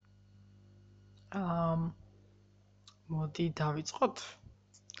მოდი დავიწყოთ.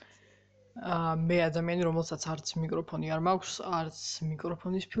 მე ადამიანი, რომელსაც არც მიკროფონი არ მაქვს, არც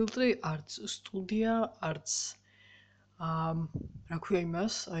მიკროფონის ფილტრი, არც სტუდია, არც რა ქვია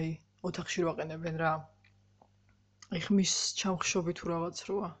იმას, აი ოთახში ვაყენებენ რა. ხმის ჩამხშობი თუ რაღაც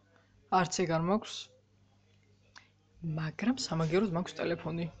როა. არც ეგ არ მაქვს. მაგრამ სამაგეროდ მაქვს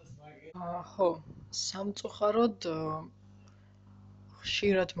ტელეფონი. ხო, სამწუხაროდ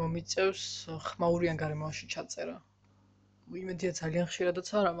ხშირად მომიწევს ხმაურიან გარემოში ჩაწერა. იმედია ძალიან ხშირადაც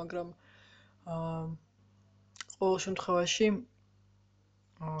არა, მაგრამ ყოველ შემთხვევაში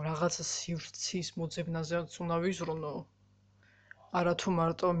რაღაცა სივრცის მოძებნაზეც უნდა ვიზრუნო. არა თუ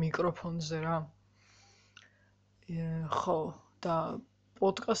მარტო მიკროფონზე რა. ხო, და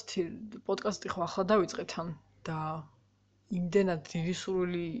პოდკასტი ხო ახლა დავიწყე თან და იმდენად დიდი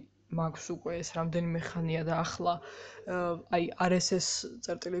სურვილი მაქვს უკვე ეს რამდენიმე ხანია და ახლა აი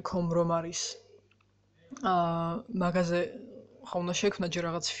RSS.com რომ არის მაგაზე ხო უნდა შექმნა ჯერ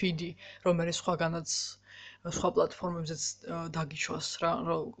რაღაც ფიდი, რომ მე სხვაგანაც სხვა პლატფორმებზეც დაგიშვას რა,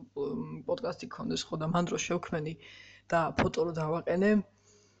 რომ პოდკასტი გქონდეს ხო და მან დრო შევქმენი და ფოტო რო დავაყენე,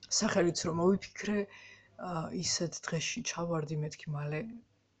 სახელიც რომ მოვიფიქრე, ისეთ დღეში ჩავარდი მეთქი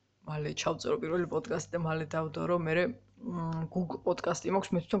მალე ჩავწერო პირველი პოდკასტი და მალე დავდო რომ მე Google პოდკასტი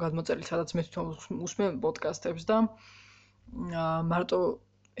მაქვს მე თვითონ გადმოწერილი, სადაც მე თვითონ უსმენ პოდკასტებს და მარტო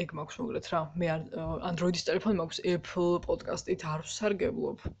ეგ მაქვს მოგლეთ რა. მე Android-ის ტელეფონი მაქვს, Apple პოდკასტით არ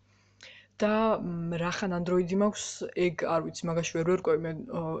ვსარგებლობ. და რახან Android-ი მაქვს, ეგ არ ვიცი, მაგაში ვერ ვერკვევი, მე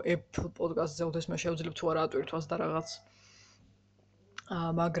Apple პოდკასტზე უდესმა შევძლებ თუ არა ატვირთვას და რაღაც.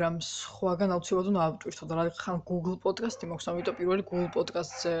 მაგრამ სხვაგან აუცილებლად უნდა ავტვირთო და რახან Google პოდკასტი მაქვს, ამიტომ პირველი Google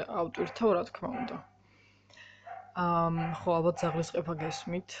პოდკასტზე ავტვირთავ, რა თქმა უნდა. ხო, ალბათ ზაღლისყეფა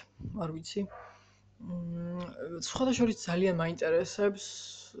გესმით, არ ვიცი. სხვათა შორის ძალიან მაინტერესებს,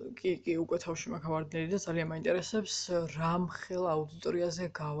 კი, უკვე თავში მაქვს ავარდნილი და ძალიან მაინტერესებს რამ ხელა აუდიტორიაზე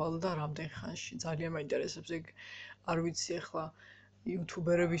გავალ და რამდენ ხანში. ძალიან მაინტერესებს ეგ, არ ვიცი ახლა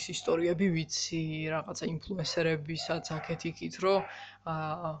იუთუბერების ისტორიები ვიცი, რაღაცა ინფლუენსერებისაც აქეთ-იქით, რომ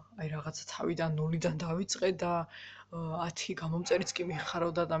აი რაღაცა თავიდან ნულიდან დავიწყე და 10 გამომწერიც კი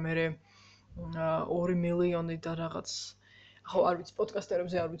მიხაროდა და მე 2 მილიონი და რაღაც. ხო, არ ვიცი,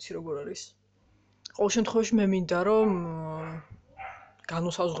 პოდკასტერებზე არ ვიცი როგორ არის. ყოველ შემთხვევაში მე მინდა რომ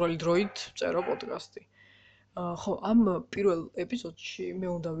განუსაზღვრელი დროით წერო პოდკასტი. ხო, ამ პირველ ეპიზოდში მე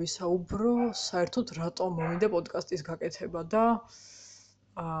უნდა ვისაუბრო საერთოდ რატომ მომინდა პოდკასტის გაკეთება და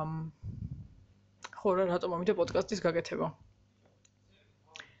ხო რა, რატომ მომინდა პოდკასტის გაკეთება.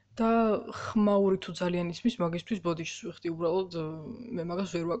 და ხმაური თუ ძალიან ისმის, მაგისთვის ბოდიშს ვიხდი, უბრალოდ მე მაგას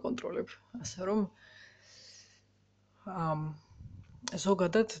ვერ ვაკონტროლებ. ასე რომ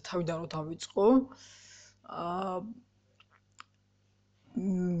ზოგადად თავიდან რომ დავიწყო,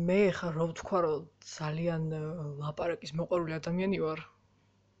 მე ხა რო ვთქვა, რომ ძალიან ლაპარაკის მოყვარული ადამიანი ვარ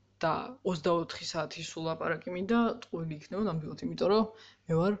და 24 საათი სულ ლაპარაკი მინდა, ტყუილი იქნება ნამდვილად, იმიტომ რომ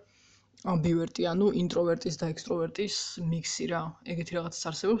მე ვარ ამბივერტი, ანუ ინტროვერტის და ექსტროვერტის მიქსი რა. ეგეთი რაღაცას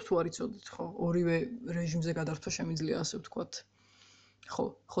არსებობს თუ არ იცოდით, ხო? ორივე რეჟიმზე გადართვა შემიძლია, ასე ვთქვათ.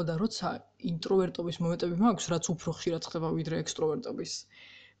 ხო და როცა ინტროვერტობის მომენტები მაქვს, რაც უფრო ხშირად ხდება ვიდრე ექსტროვერტობის,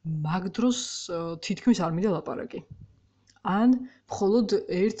 მაგ დროს თითქმის არ მინდა ლაპარაკი. ან მხოლოდ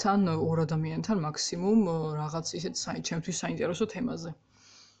ერთ ან ორ ადამიანთან მაქსიმუმ რაღაც ისეთ ჩემთვის საინტერესო თემაზე.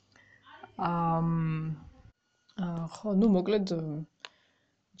 ხო, ნუ მოკლედ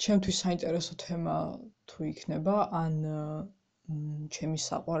ჩემთვის საინტერესო თემა თუ იქნება, ან ჩემი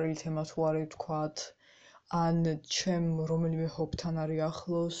საყვარელი თემა თუ არის ვთქვათ, ან ჩემ რომელიმე ჰობთან არის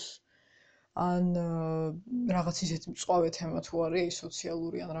ახლოს, ან რაღაც ისეთი მწვავე თემა თუ არის,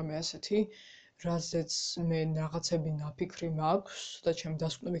 სოციალური ან რამე ასეთი, რაზეც მე რაღაცები ნაფიქრი მაქვს და ჩემი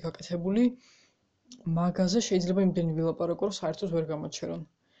დასკვნები გაკეთებული, მაგაზე შეიძლება იმდენი ვილაპარაკო, რომ საერთოდ ვერ გამოჩერონ.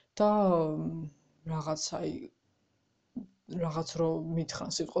 და რაღაც რომ მითხრან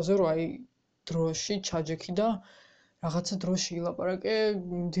სიტყვაზე, რომ აი დროში ჩაჯექი და რაღაცა დროში ილაპარაკე,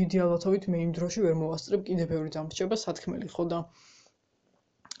 დიდი ალბათობით მე იმ დროში ვერ მოვასწრებ, კიდე ბევრი დამრჩება სათქმელი, ხო და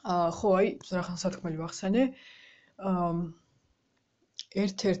ხო, აი, რახან სათქმელი ვახსენე,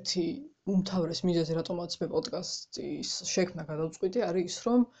 ერთ-ერთი უმთავრეს მიზეზი, რატომაც მე პოდკასტის შექმნა გადავწყვიტე, არის ის,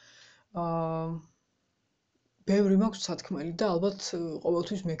 რომ ბევრი მაქვს სათქმელი და ალბათ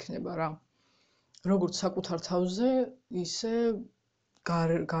ყოველთვის მექნება რა. როგორც საკუთარ თავზე, ისე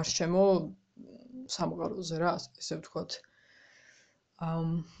გარშემო სამყაროზე რა, ესე ვთქვათ.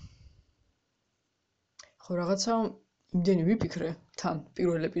 ხო, რაღაცა იმდენი ვიფიქრე თან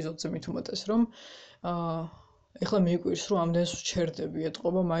პირველ ეპიზოდზე მით უმეტეს, რომ ეხლა მიიკვირს, რომ ამდენს ვჩერდები,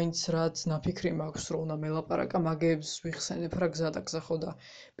 ეტყობა მაინც რაც ნაფიქრი მაქვს, რომ უნდა მელაპარაკა, მაგებს ვიხსენებ რა გზა და გზა ხო და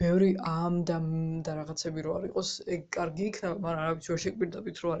ბევრი ამ და რაღაცები რო არ იყოს, ეგ კარგი იქნება, მაგრამ არ ვიცი, ვერ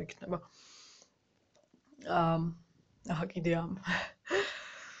შეგვირდებით, რომ არ იქნება. აჰა, კიდე ამ.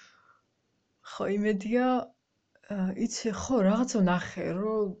 ხო, იმედია, იცი, ხო, რაღაცა ნახე,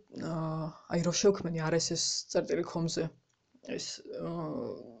 რომ აი რო შევქმენი RSS წერტილი com-ზე ეს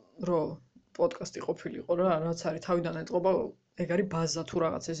რომ პოდკასტი ყოფილიყო რა, რაც არის თავიდან ეტყობა, ეგ არის ბაზა თუ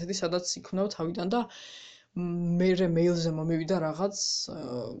რაღაც ესეთი, სადაც იქნებ თავიდან და მე მეილზე მომივიდა რაღაც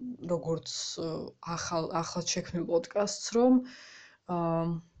როგორც ახალ შექმნილ პოდკასტს, რომ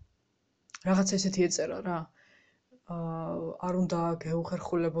რაღაც ესეთი ეწერა რა. არ უნდა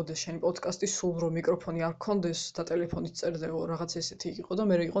გეუხერხულებოდეს შენი პოდკასტი სულ რომ მიკროფონი არ გქონდეს და ტელეფონით წერდეო, რაღაც ესეთი იყო და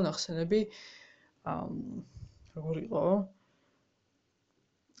მე იყო ნახსენები როგორ იყო?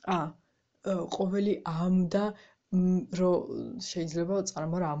 ყოველი ამ და რომ შეიძლება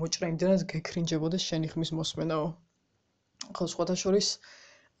წარმარა ამოჭრა იმდენად გექრინჯებოდეს შენი ხმის მოსმენაო. ხო, სხვათა შორის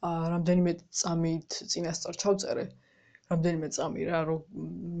რამდენიმე წამით წინასწარ ჩავწერე, რამდენიმე წამი რა, რომ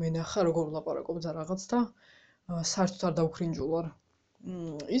მენახა როგორ ვლაპარაკობ და რაღაც და საერთოდ არ დავქრინჯულ ვარ.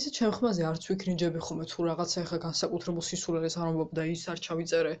 ისე ჩემ ხმაზე არც ვიქრინჯები ხოლმე თუ რაღაცა ეხა განსაკუთრებულ სისულელეს არ ამბობ და ის არ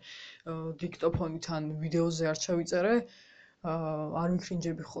ჩავიწერე დიქტოფონით ან ვიდეოზე არ ჩავიწერე, არ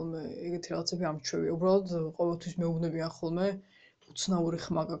ვიქრინჯები ხოლმე, ეგეთი რაღაცები ამჩვევია. უბრალოდ ყოველთვის მეუბნებიან ხოლმე უცნაური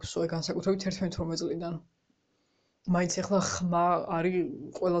ხმა გაქვსო, ეგ განსაკუთრებით 11 წლიდან. მაინც ეხლა ხმა არის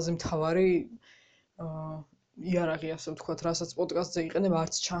ყველაზე მთავარი იარაღი, ასე ვთქვათ, რასაც პოდკასტზე იყენებ,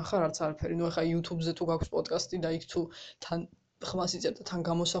 არც ჩანხარ, არც არაფერი. ნუ ეხლა YouTube-ზე თუ გაქვს პოდკასტი და იქ თუ თან ხმას იწერთ და თან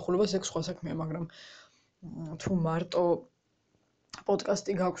გამოსახულებას, ეგ სხვა საქმეა, მაგრამ თუ მარტო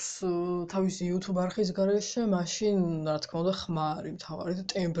პოდკასტი გაქვს თავისი YouTube არხის გარეშე, მაშინ რა თქმა უნდა ხმა არის მთავარი და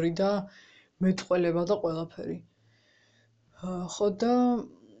ტემბრი და მეტყველება და ყველაფერი. ხო და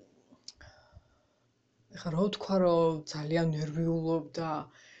ეხლა რა ვთქვა, რომ ძალიან ნერვიულობ და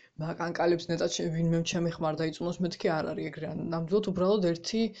მაკანკალებს ნეტად ვინმე ჩემი ხმა არ დაიწუნოს, მეთქი არ არის ეგრე. ნამდვილად უბრალოდ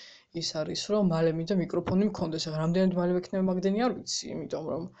ერთი ის არის, რომ მალე მინდა მიკროფონი მქონდეს. ეხლა რამდენად მალე ვექნება მაგდენი არ ვიცი, იმიტომ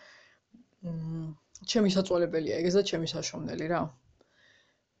რომ ჩემი საწოლებელია ეგეც და ჩემი საშოვნელი რა.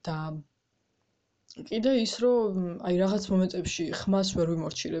 და კიდე ის რომ აი რაღაც მომენტებში ხმას ვერ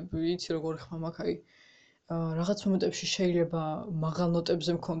ვიმორჩილებ, იცი როგორი ხმა მაქვს, აი რაღაც მომენტებში შეიძლება მაღალ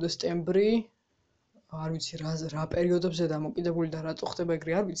ნოტებზე მქონდეს ტემბრი, არ ვიცი რა პერიოდებზე დამოკიდებული და რატო ხდება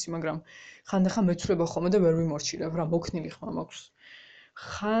ეგრე არ ვიცი, მაგრამ ხანდახან მეცვლება ხოლმე და ვერ ვიმორჩილებ რა, მოქნილი ხმა მაქვს.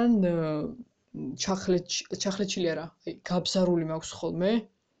 ხან ჩახლეჩილი არა, აი გაბზარული მაქვს ხოლმე.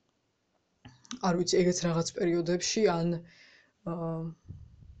 არ ვიცი, ეგეც რაღაც პერიოდებში ან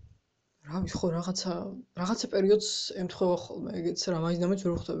რა ვიცი, ხო რაღაცა პერიოდს ემთხვევა ხოლმე, ეგეც რა მაინც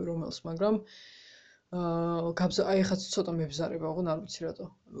ვერ ვხვდები რომელს, მაგრამ აი ხა ცოტა მებზარება, ოღონდ არ ვიცი რატო.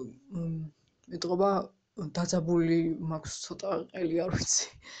 ეტყობა დაძაბული მაქვს ცოტა ყელი, არ ვიცი.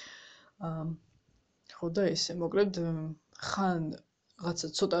 ხო და ესე, მოკლედ ხან რაღაცა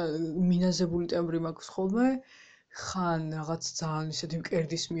ცოტა მინაზებული ტემბრი მაქვს ხოლმე, ხან რაღაც ძალიან ისეთი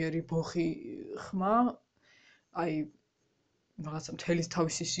მკერდისმიერი ბოხი ხმა, აი რაღაცა მთელი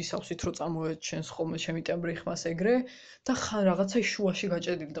თავისი სისავსით რო წარმოეჩენს ხოლმე ჩემი ტემბრი ხმას ეგრე და ხან რაღაცა შუაში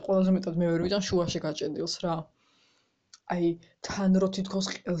გაჭედილი და ყველაზე მეტად მე ვერ ვიტან შუაში გაჭედილს რა. აი თან რო თითქოს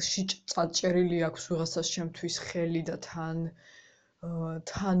ყელში წაჭერილი აქვს ვიღაცას ჩემთვის ხელი და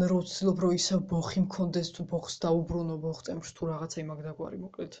თან რო ვცდილობ რომ ისე ბოხი მქონდეს თუ ბოხს დაუბრუნო ბოხ ტემბრს თუ რაღაცა იმაგ დაგვარი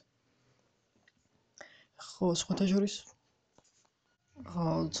მოკლედ. ხო, სხვათა შორის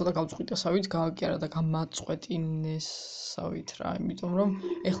ცოტა გავწყვიტესავით, კი არა და გამაწყვეტინესავით რა, იმიტომ რომ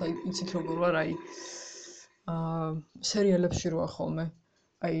ეხლა იცით როგორ ვარ, აი სერიალებში როა ხოლმე,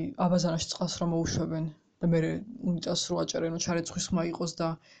 აი აბაზანაში წყალს რა მოუშვებენ და მე უნიტაზს რო აჭერენ, რომ ჩარეცხვის ხმა იყოს და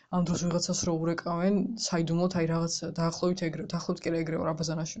ამ დროს ვიღაცას რო ურეკავენ, საიდუმლოდ აი რაღაც დაახლოებით კი რა ეგრე ვარ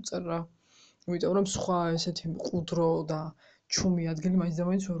აბაზანაში ვწერ რა. იმიტომ რომ სხვა ესეთი მყუდრო და ჩუმი ადგილი მაინც და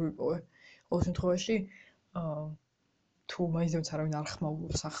მაინც ვერ ვიპოვე. ყოველ შემთხვევაში თუ მაინც არავინ არ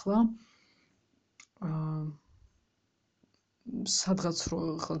ხმაურობს ახლა, სადღაც რო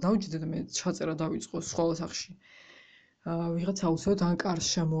ახლა დავიჭიდე და მე ჩაწერა დავიწყო სხვა ოთახში. ვიღაცა აუცილებლად ან კარს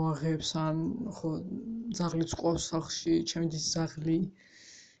შემოაღებს, ან ხო ძაღლიც ყავს სახლში, ჩემი დის ძაღლი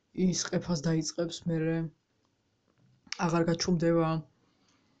ის ყეფას დაიწყებს, მერე აღარ გაჩუმდება.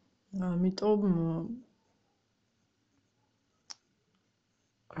 ამიტომ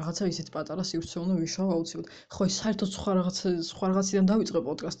რაღაცა ისეთ პატარა სივრცე უნდა ვიშოვო აუცილებლად. ხო, საერთოდ სხვა რაღაციდან დავიწყე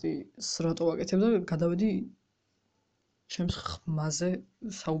პოდკასტის რატო ვაკეთებ და გადავედი ჩემს ხმაზე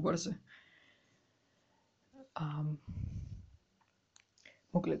საუბარზე.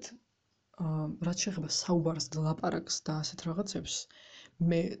 მოკლედ რაც შეეხება საუბარს და ლაპარაკს და ასეთ რაღაცებს,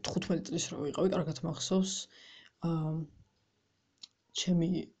 მე 15 წლის რო ვიყავი, კარგად მახსოვს, ჩემი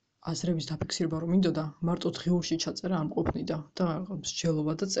აზრების დაფიქსირება რომ მინდოდა, მარტო დღიურში ჩაწერა არ მყოფნიდა და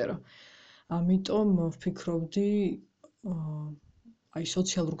მსჯელობა და წერა. ამიტომ ვფიქრობდი, აი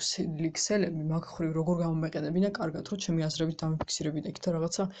სოციალურ ქსელები მაგ ხრივ როგორ გამომეყენებინა კარგად, რომ ჩემი აზრებით დამიფიქსირებინა იქ და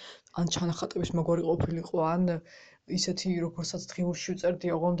რაღაცა ან ჩანახატების მოგვარი ყოფილიყო, ან ისეთი როგორცაც დღიურში ვწერდი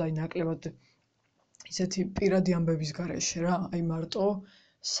ოღონდ აი ნაკლებად ისეთი პირადი ამბების გარეშე რა, აი მარტო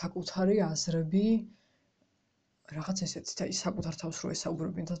საკუთარი აზრები რაღაც ესეთი და ის საკუთარ თავს რო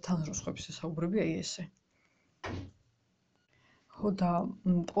ესაუბრებინ და თან რო სხვებს ესაუბრები, აი ესე. ხო და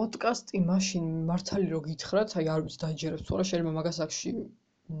პოდკასტი მაშინ მართალი რო გითხრათ, აი არ ვიცი დაიჯერებს თუ არა, შეიძლება მაგასაკში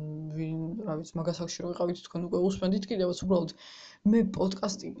რა ვიცი, მაგასაკში რო ვიყავით თქვენ უკვე უსმენდით კიდევაც უბრალოდ მე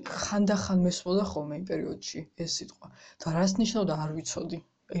პოდკასტი ხანდახან მესმოდა ხოლმე იმ პერიოდში ეს სიტყვა და რას ნიშნავდა არ ვიცოდი.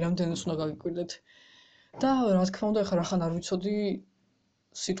 აი რამდენიც უნდა გაგიკვირდეთ. და რა თქმა უნდა, ეხლა რახან არ ვიცოდი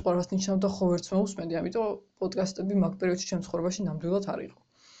სიტყვა რას ნიშნავდა, ხო ვერც მეუსმენდი, ამიტომ პოდკასტები მაგ პერიოდში ჩემ ცხოვრებაში ნამდვილად არ იყო.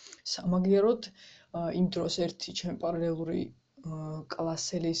 სამაგიეროდ იმ დროს ერთი ჩემ პარალელური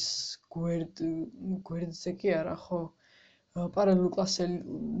კლასელის გვერდზე კი არა, ხო, პარალელური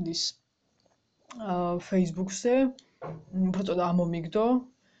კლასელის Facebook-ზე უბრალოდ ამომიგდო,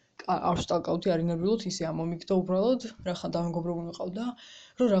 არ ვსტალკავდი, არ ინერვიულობთ, ისე ამომიგდო უბრალოდ, რახან დამეგობრებული ვიყავდა,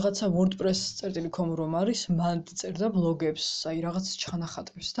 რომ რაღაცა WordPress.com რომ არის, მან წერდა ბლოგებს, აი რაღაც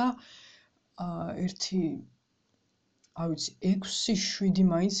ჩანახატებს და ერთი არ ვიცი 6-7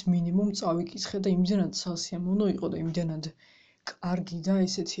 მაინც მინიმუმ წავიკითხე და იმდენად სასიამოვნო იყო და იმდენად კარგი და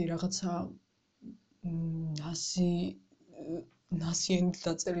ესეთი რაღაცა ნაზიანით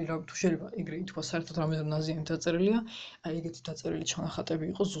დაწერილი რა თუ შეიძლება ეგრე ითქვა საერთოდ რამე ნაზიანით დაწერილია, აი ეგეთი დაწერილი ჩანახატები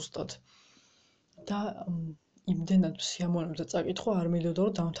იყო ზუსტად. და იმდენად სიამოვნებდა და წაკითხვა არ მიდოდა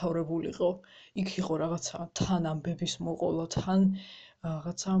რომ დამთავრებულიყო. იქ იყო რაღაცა თან ამბების მოყოლა, თან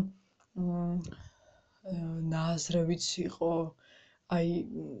რაღაცა ნააზრებიც იყო, აი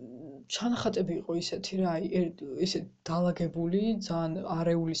ჩანახატები იყო ისეთი რა, აი ესე დალაგებული, ძალიან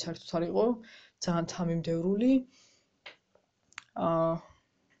არეული საერთოდ არ იყო, ძალიან თამიმდევრული.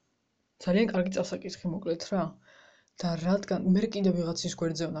 ძალიან კარგი წასაკითხი მოკლედ რა. და რადგან მე კიდევ ვიღაცის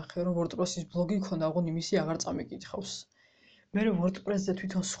გვერდზე ვნახე, რომ WordPress-ის ბლოგი მქონდა, აღონი მისი აღარ წამიკითხავს. მე WordPress-ზე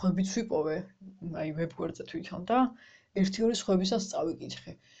თვითონ სხვებიც ვიპოვე, აი ვებ გვერდზე თვითონ და 1-2 სხვებისაც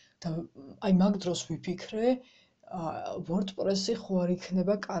წავიკითხე. და აი მაგ დროს ვიფიქრე, WordPress-ი ხო არ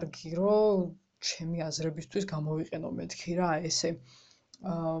იქნება კარგი, რომ ჩემი აზრებისთვის გამოვიყენო მეთქი რა, ესე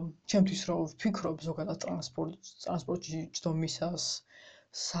ჩემთვის რომ ვფიქრობ ზოგადად ტრანსპორტში ჯდომისას,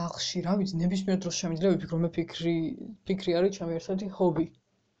 სახლში, რა ვიცი, ნებისმიერ დროს შემიძლია ვიფიქრო, მე ფიქრი არის ჩემი ერთ-ერთი ჰობი.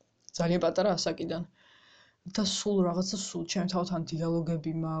 ძალიან პატარა ასაკიდან. და სულ რაღაცა ჩემ თავთან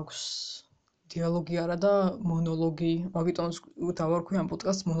დიალოგები მაქვს. დიალოგი არა და მონოლოგი, მაგიტომ დავარქვი ამ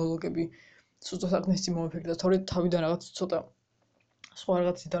პოდკასტს მონოლოგები. ცოტა საკნესი მომიფიქრდა, თორე თავიდან რაღაც ცოტა სხვა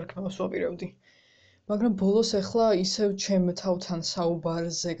რაღაცის დარქმევას ვაპირებდი. მაგრამ ბოლოს ახლა ისევ ჩემ თავთან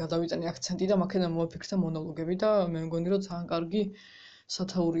საუბარზე გადავიტანე აქცენტი და მაქედან მომიფიქრდა მონოლოგები და მე მგონი რომ ძალიან კარგი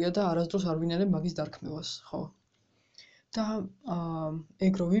სათაურია და არასდროს არ ვინანებ მაგის დარქმევას, ხო. და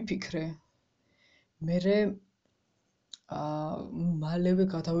ეგ რო ვიფიქრე, მერე მალევე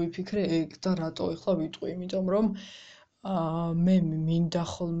გადავიფიქრე ეგ და რატო ახლა ვიტყვი, იმიტომ რომ მე მინდა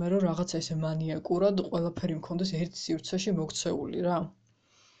ხოლმე რომ რაღაცა ესე მანიაკურად ყველაფერი მქონდეს ერთ სივრცეში მოქცეული რა.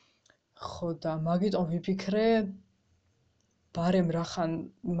 ხო და მაგიტომ ვიფიქრე, ბარემ რახან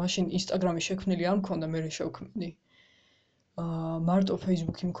მაშინ Instagram-ი შექმნილი არ მქონდა, მე შევქმნი. მარტო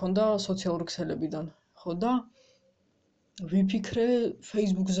Facebook-ი მქონდა სოციალური ქსელებიდან, ხო და ვიფიქრე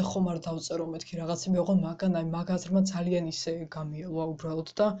Facebook-ზე ხომ არ დავწერო მეთქი რაღაცები, ოღონდ მაგან აი მაგ აზრმა ძალიან ისე გამიელვა უბრალოდ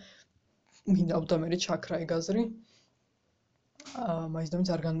და მინდა მე ჩაქრა ეგ აზრი. მაინც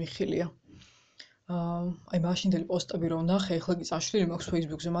არ განმიხილია. აი მაშინდელი პოსტები რომ ვნახე, ახლა კი წაშლილი მაქვს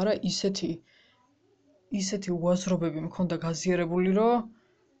Facebook-ზე, მაგრამ ისეთი უაზრობები მქონდა გაზიარებული, რომ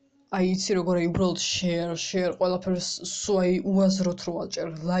აი იცი როგორ აი უბრალოდ share ყველაფერს სულ აი უაზროდ რო ვაჭერ,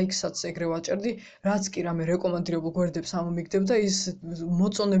 ლაიქსაც ეგრე ვაჭერდი, რაც კი რამე რეკომენდირებულ გვერდებს ამომიგდებ და ის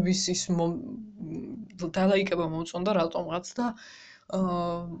მოწონების ის დალაიკება მომწონდა რატომღაც და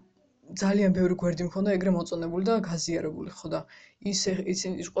ძალიან ბევრი გვერდი მქონდა ეგრე მოწონებული და გაზიარებული, ხო და ის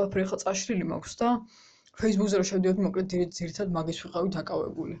ყველაფერი ახლა წაშლილი მაქვს და Facebook-ზე რო შევდივართ, მოკლედ ძირითადად მაგის ვიყავი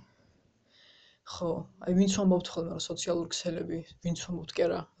დაკავებული. ხო, აი ვინც ვამბობთ ხოლმე რომ სოციალური ქსელები, ვინც ვამბობთ კი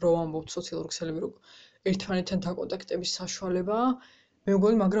არა, რომ ვამბობთ სოციალური ქსელები, რომ ერთმანეთთან დაკონტაქტების საშუალებაა, მე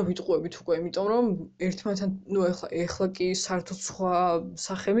მგონი მაგრა ვიტყუებით უკვე, იმიტომ რომ ერთმანეთთან, ნუ ეხლა კი საერთოდ სხვა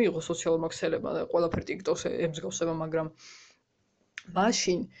სახე მიიღო სოციალურმა ქსელებმა და ყველაფერი TikTok-ზე ემსგავსება, მაგრამ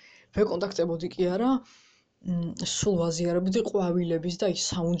მაშინ ვეკონტაქტებოდი კი არა, სულ ვაზიარებდი ყვავილების და ის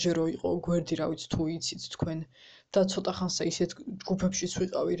საუნჯერო იყო გვერდი, რა ვიცი თუ იცით თქვენ და ცოტა ხანსა ისეთ ჯგუფებშიც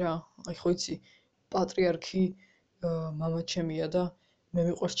ვიყავი რა, აი ხო იცი, პატრიარქი მამაჩემია და მე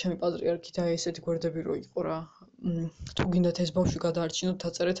მიყვარს ჩემი პატრიარქი და ესეთი გვერდები რო იყო რა, თუ გინდათ ეს ბავშვი გადაარჩინოთ,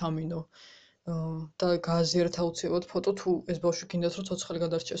 დაწერეთ ამინო და გააზიარეთ აუცილებლად ფოტო თუ ეს ბავშვი გინდათ რომ ცოცხალი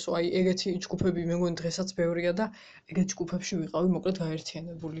გადარჩესო. აი ეგეთი ჯგუფები მე მგონი დღესაც ბევრია და ეგეთ ჯგუფებში ვიყავი მოკლედ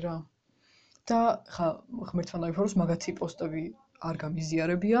გაერთიანებული რა. და ხა ღმერთმა დაიფაროს მაგათი პოსტები არ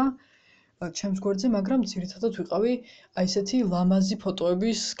გამიზიარებია ჩემს გვერდზე, მაგრამ ძირითადად ვიყავი აი ესეთი ლამაზი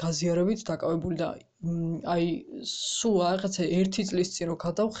ფოტოების გაზიარებით დაკავებული და აი სულ რაღაცა 1 წლის წინ რომ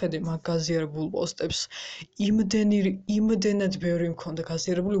გადავხედე მაგ გაზიარებულ პოსტებს, იმდენად ბევრი მქონდა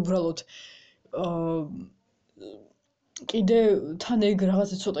გაზიარებული, უბრალოდ კიდე თან ეგ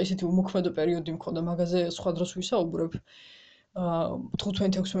რაღაცა ცოტა ისეთი უმოქმედო პერიოდი მქონდა, მაგაზე სხვა დროს ვისაუბრებ.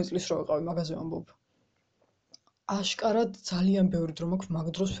 15-16 წლის რო ვიყავი მაგაზე ვამბობ. აშკარად ძალიან ბევრი დრო მაქვს მაგ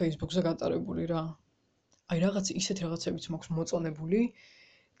დროს Facebook-ზე გატარებული რა. აი რაღაც ისეთი რაღაცებიც მაქვს მოწონებული.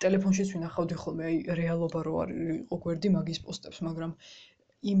 ტელეფონშიც ვინახავდი ხოლმე, აი რეალობა რო არ იყო გვერდი მაგის პოსტებს, მაგრამ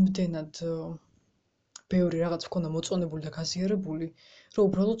იმდენად ბევრი რაღაც მქონდა მოწონებული და გაზიარებული, რომ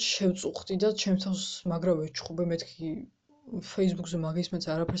უბრალოდ შევწუხდი და ჩემს თავს მაგრა ვეჩხუბე, მეთქი Facebook-ზე მაგის მეც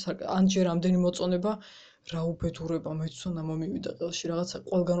არაფერს არ ან ჯერ ამდენი მოწონება რა უბედურება მეცონა მომივიდა ყელში რაღაცა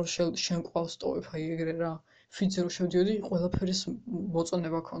ყველგან რომ შენყვალს ტოვებ აი ეგრე რა ფიძზე რომ შევდიოდი ყველაფერის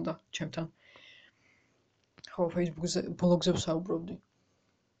მოწონება ქონდა ჩემთან ხო Facebook-ზე ბლოგზე ვსაუბრობდი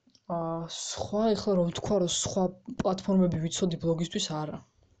სხვა ეხლა რომ ვთქვა რომ სხვა პლატფორმები ვიცოდი ბლოგისთვის არა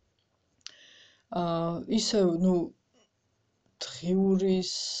ისე ნუ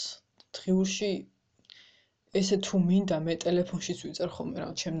დღიურში ესე თუ მინდა მე ტელეფონშიც ვიწერ ხოლმე რა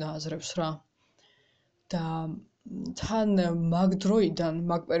ჩემ აზრებს რა და თან მაგ დროიდან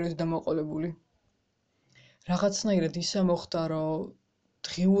მაგ პერიოდიდან მოყოლებული რაღაცნაირად ისე მოხდა რომ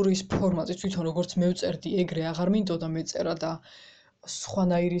დღიურის ფორმატი თვითონ როგორც მე ვწერდი ეგრე აღარ მინდოდა მეწერა და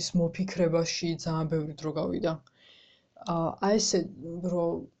სხვანაირის მოფიქრებაში ძალიან ბევრი დრო გავიდა აი ესე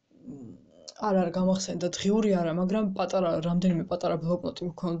რომ არ გამახსენდა დღიური არა მაგრამ რამდენიმე პატარა ბლოკნოტი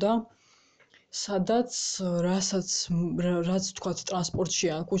მქონდა სადაც რაც თქვა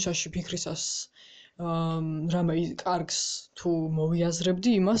ტრანსპორტში ან ქუჩაში ფიქრისას რამე კარგს თუ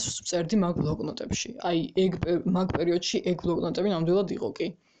მოვიაზრებდი იმას ვწერდი მაგ ბლოკნოტებში აი მაგ პერიოდში ეგ ბლოკნოტები ნამდვილად იყო კი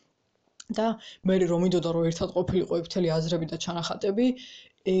და მე რომ მინდოდა რომ ერთად ყოფილიყო მთელი აზრები და ჩანახატები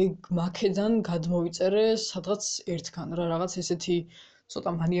ეგ მაქედან გადმოვიწერე სადღაც ერთგან რა რაღაც ესეთი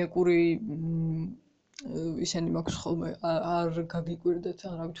ცოტა მანიაკური ისენი მაქვს ხოლმე არ გაგიკვირდეთ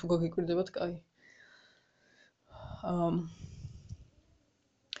ან რა თუ გაგიკვირდებათ კაი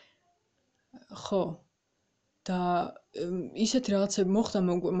ხო და ისეთი რაღაცები მოხდა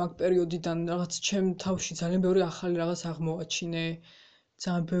მაგ პერიოდიდან რაღაც ჩემ თავში ძალიან ბევრი ახალი რაღაც აღმოაჩინე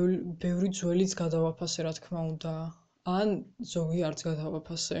ძალიან ბევრი ძველიც გადავაფასე რა თქმა უნდა ან ზოგი არც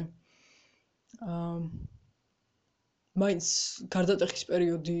გადავაფასე მაინც გარდატეხის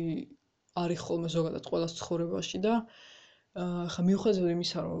პერიოდი არის ხოლმე ზოგადად ყველას ცხოვრებაში და ხა მიუხედავად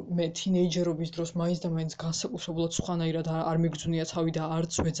იმისა რომ მე თინეიჯერობის დროს მაინც და მაინც განსაკუთრებულად სხვანაირად არ მიგძვნია თავი და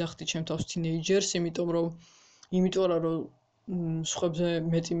არც ვეძახდი ჩემ თავს თინეიჯერს იმიტომ რომ სხვებზე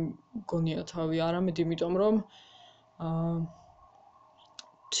მეტი მგონია თავი არამედ იმიტომ რომ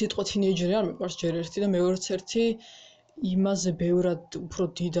სიტყვა თინეიჯერი არ მიყვარს ჯერ ერთი და მეორეც ერთი იმაზე ბევრად უფრო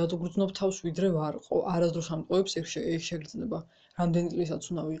დიდად უგრძნობ თავს ვიდრე ვარ არასდროს ამ ტყუებს ეგ შეგრძნება რამდენი წლისაც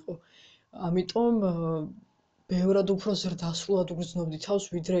უნდა ვიყო ამიტომ ბევრად უფრო ზრდასრულად უგრძნობდი თავს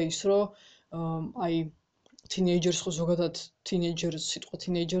ვიდრე ის რომ აი თინეიჯერს ხო ზოგადად სიტყვა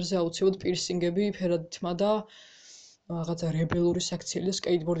თინეიჯერზე აუცილებლად პირსინგები ფერადითმა და რაღაცა რებელური საქციელი და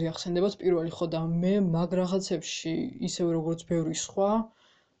სკეიტბორდი ახსენდებათ პირველი ხო და მე მაგ რაღაცებში ისევე როგორც ბევრი სხვა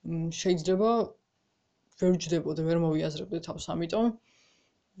შეიძლება ვერ ვჯდებოდე ვერ მოვიაზრებდე თავს ამიტომ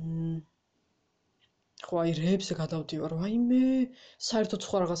ხო აი რეებზე გადავდივარ აი მე საერთოდ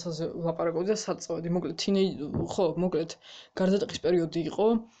სხვა რაღაცაზე ვლაპარაკობდი და საწოვედი მოკლედ ხო მოკლედ გარდატეხის პერიოდი იყო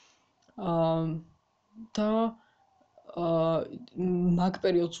და მაგ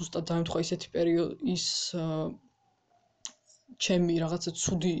პერიოდს უბრალოდ დამემთხვა ისეთი პერიოდი ის ჩემი რაღაცა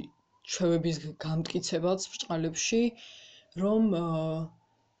ცუდი ჩვევების გამტკიცებაც ბრჭყალებში რომ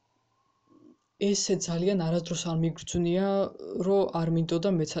ესე ძალიან არასდროს არ მიგრძვნია რომ არ მინდოდა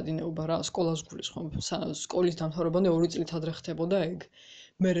მეცადინეობა რა სკოლას გულისხმობ სკოლის დამთავრებამდე 2 წლით ადრე ხდებოდა ეგ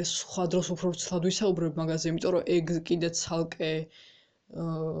მე სხვა დროს უფრო ცლად ვისაუბრებ მაგაზე იმიტომ რომ ეგ კიდე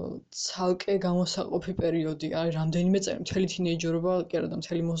ცალკე გამოსაყოფი პერიოდი არის რამდენიმე წელი მთელი თინეიჯერობა კი არა და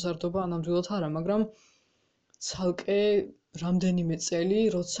მთელი მოზარდობა ნამდვილად არა მაგრამ ცალკე რამდენიმე წელი,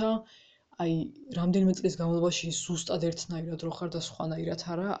 როცა აი რამდენიმე წლის განმავლობაში ზუსტად ერთნაირად რო ხარ და სხვანაირად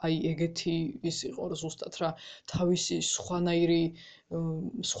არა, აი ეგეთი ის იყო რომ ზუსტად რა თავისი სხვანაირი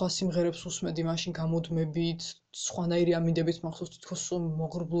სხვა სიმღერებს უსმედი მაშინ გამოდმებით, სხვანაირი ამინდებით მახსოვს თითქოს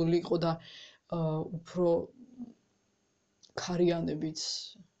მოღრუბლული იყო და უფრო ქარიანებით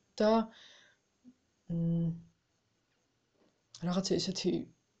და რაღაცა ისეთი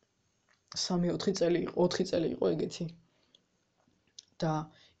 3-4 წელი იყო, 4 წელი იყო ეგეთი. და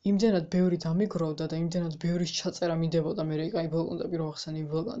იმდენად ბევრი დამიგროვდა და იმდენად ბევრი ჩაწერა მინდებოდა მე აი ბლოკნოტები რო ახსენე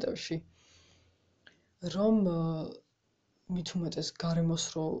ბლოკნოტებში რომ მით უმეტეს გარემოს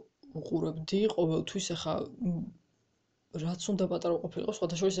რო უყურებდი ყოველთვის ახლა რაც უნდა პატარა ყოფილიყო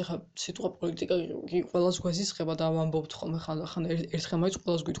სხვათა შორის ახლა სიტყვა პოლიტიკა ყველას გვეზისხება და ვამბობთ ხოლმე ხან ერთხელ მაინც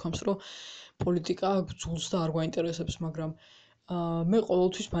ყველას გვითქვამს რომ პოლიტიკა გძულს და არ გვაინტერესებს მაგრამ მე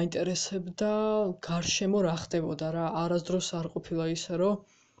ყოველთვის მაინტერესებდა გარშემო რა ხდებოდა რა არასდროს არ ყოფილა ისე რომ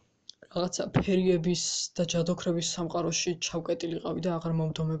რაღაცა ფერიების და ჯადოქრების სამყაროში ჩავკეტილიყავი და აღარ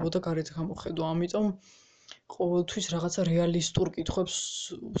მომდომებოდა გარეთ გამოხედვა. ამიტომ ყოველთვის რაღაცა რეალისტურ კითხვებს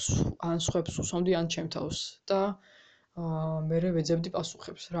ან სხვებს უსვამდი ან ჩემ თავს და მერე ვეძებდი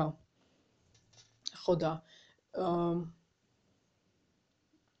პასუხებს რა. ხო და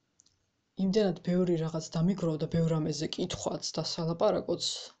იმდენად ბევრი რაღაც დამიგროვდა ბევრ რამეზე კითხვაც და სალაპარაკოც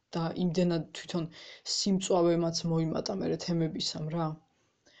და იმდენად თვითონ სიმწვავემაც მოიმატა მერე თემებისამ რა.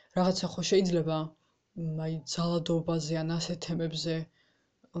 რაღაცა ხო შეიძლება აი ძალადობაზე ან ასეთ თემებზე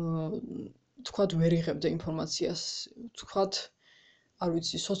თქვათ ვერ იღებდა ინფორმაციას თქვათ არ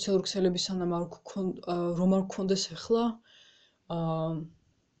ვიცი სოციალური ქსელების სანამ რომ არ გქონდეს ახლა არ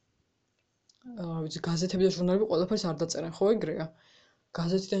ვიცი გაზეთები და ჟურნალები ყველაფერს არ დაწერენ ხო ეგრეა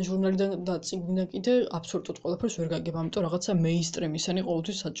გაზეთიდან ჟურნალიდან და წიგნიდან კიდე აბსოლუტურად ყველაფერს ვერ გაგებ ამიტომ რაღაცა მეინსტრიმ ისანი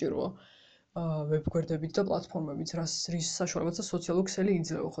ყოველთვის საჭიროა ვებგვერდებით და პლატფორმებით რის საშუალებაც და სოციალური ქსელი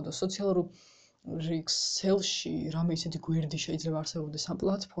იძლევა ხო და სოციალური ქსელში რამე ისეთი გვერდი შეიძლება არსებობდეს ამ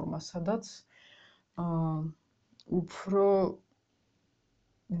პლატფორმას სადაც უფრო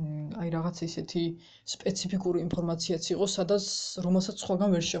აი რაღაც ისეთი სპეციფიკური ინფორმაციაც იყო სადაც რომელსაც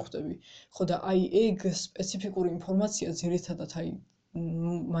სხვაგან ვერ შეხვდები ხო და აი ეგ სპეციფიკური ინფორმაცია ძირითადად აი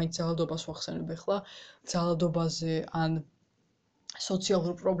მაინც ძალადობას ვახსენებ ახლა ძალადობაზე ან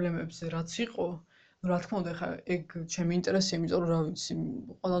სოციალურ პრობლემებზე რაც იყო რა თქმა უნდა ხა ეგ ჩემი ინტერესია იმიტომ რომ რა ვიცი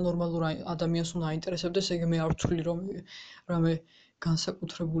ყველა ნორმალურ ადამიანს უნდა აინტერესებდეს ეგ მე არ ვთვლი რომ რამე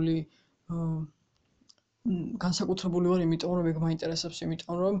განსაკუთრებული ვარ იმიტომ რომ ეგ მაინტერესებს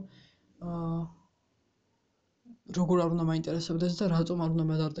იმიტომ რომ როგორ არ უნდა მაინტერესებდეს და რატომ არ უნდა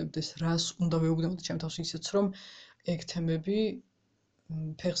მადარდებდეს რას უნდა ვეუბნებოდი ჩემ თავს ისეც რომ ეგ თემები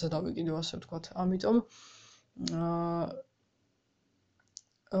ფეხზე დავიკიდო ასე ვთქვათ ამიტომ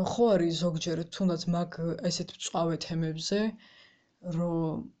ხო არის ზოგჯერ თუნდაც მაგ ესეთ მწვავე თემებზე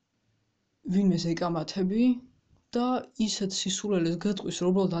რომ ვინმეს ეკამათები და ისეთ სისულელეს გეტყვის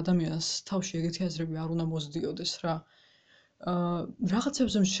რომ უბრალოდ ადამიანს თავში ეგეთი აზრები არ უნდა მოსდიოდეს რა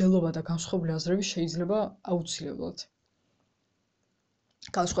რაღაცებზე მსჯელობა და განსხვავებული აზრები შეიძლება აუცილებლად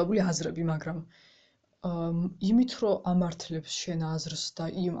განსხვავებული აზრები მაგრამ იმით რომ ამართლებს შენ აზრს და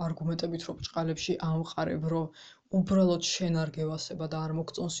იმ არგუმენტებით რომ ბრჭყალებში ამყარებ რომ უბრალოდ შენ არ გევასება და არ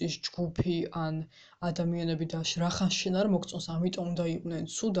მოგწონს ის ჯგუფი ან ადამიანები და რახან შენ არ მოგწონს ამიტომ უნდა იყვნენ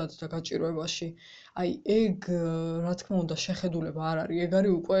ცუდად და გაჭირვებაში აი ეგ რა თქმა უნდა შეხედულება არ არის ეგ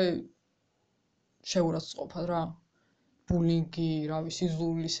არის უკვე შეურაცხყოფა რა ბულინგი რა ვიცი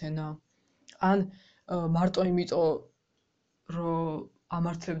ზლულის ენა ან მარტო იმიტომ რომ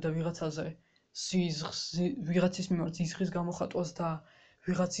ამართლებდა ვიღაცაზე ზიზღს ვიღაცის მიმართ ზიზღის გამოხატვას და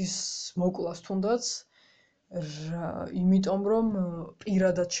ვიღაცის მოკვლას თუნდაც იმიტომ რომ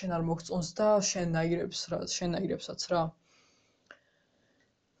პირადად შენ არ მოგწონს და შენაირებსაც რა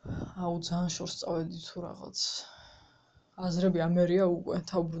აუ ძალიან შორს წავედი თუ რაღაც აზრები ამერია უკვე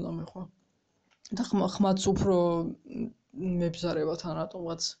თავბრუნა მე ხო და ხმაც უფრო მებზარება თან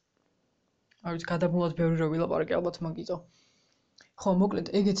რატომღაც არ ვიცი გადაბმულად ბევრი რო ვილაპარაკე ალბათ მაგიტო ხო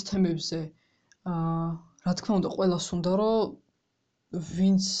მოკლედ ეგეთ თემებზე რა თქმა უნდა ყველას უნდა რომ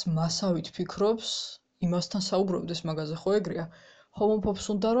ვინც მასავით ფიქრობს იმასთან საუბრობდეს მაგაზე ხო ეგრეა ჰომოფობს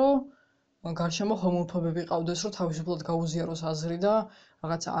უნდა რომ გარშემო ჰომოფობები ყავდეს რომ თავისუფლად გაუზიაროს აზრი და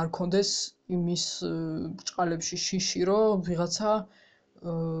რაღაცა არ კონდეს იმის ბრჭყალებში შიში რომ ვიღაცა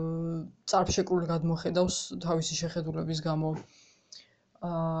წარფშეკრული გადმოხედავს თავისი შეხედულების გამო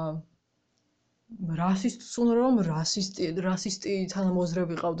რასისტს უნდა რომ რასისტი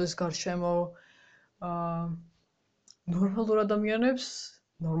თანამოძრები ყავდეს გარშემო ნორმალურ ადამიანებს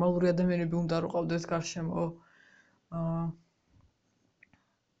ნორმალური ადამიანები უნდა რომ ყავდეს გარშემო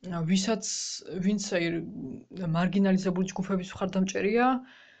ვინც მარგინალიზებული ჯგუფების მხარდამჭერია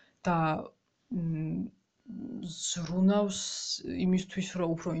და ზრუნავს იმისთვის, რომ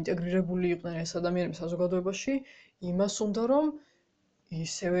უფრო ინტეგრირებული იყვნენ ეს ადამიანები საზოგადოებაში, იმას უნდა, რომ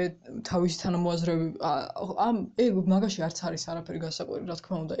ისევე თავისი თანამოაზრეები ეგ მაგაში არც არის არაფერი გასაკვირი, რა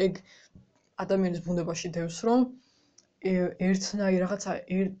თქმა უნდა, ეგ ადამიანის ბუნებაში დევს, რომ ერთნაირ რაღაცა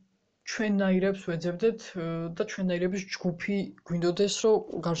ჩვენნაირებს ვეძებდეთ და ჩვენნაირების ჯგუფი გვინდოდეს,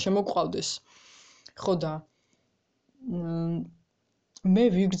 რომ გარშემო გვყავდეს. ხო და მე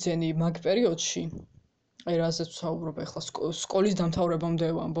ვიგრძენი მაგ პერიოდში, აი რაზეც ვსაუბრობ ახლა სკოლის დამთავრებამდე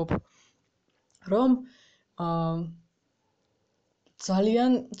ვამბობ, რომ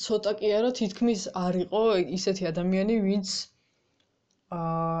ძალიან ცოტა კი არა, თითქმის არ იყო ისეთი ადამიანი, ვინც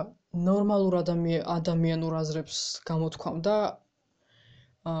ნორმალურ ადამიანურ აზრებს გამოთქვამდა.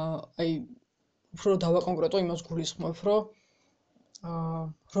 აი უფრო დავაკონკრეტო იმას გულისხმობ, რომ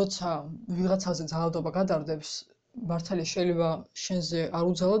როცა ვიღაცაზე ძალადობა გადარდებს, მართალია შეიძლება შენზე არ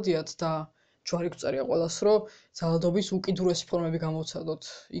უძალადიათ და ჯვარი გწერია ყველას, რომ ძალადობის უკიდურესი ფორმები გამოვცადოთ.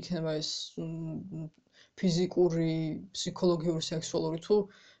 იქნება ეს ფიზიკური, ფსიქოლოგიური, სექსუალური თუ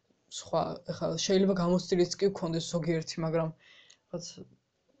სხვა. ეხლა შეიძლება გამოცდილიც კი გქონდეს ზოგიერთი, მაგრამ რაღაც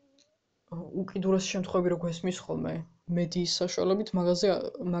უკიდურეს შემთხვევები რო გვესმის ხოლმე მედიის საშუალებით,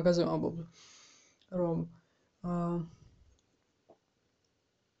 მაგაზე ვამბობ, რომ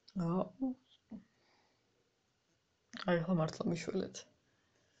აი ახლა მართლა მიშველეთ.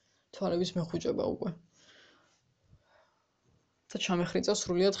 თვალების მეხუჭება უკვე. და ჩამეხრიცა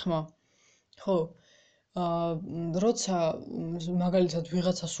სრულიად ხმა. ხო, როცა მაგალითად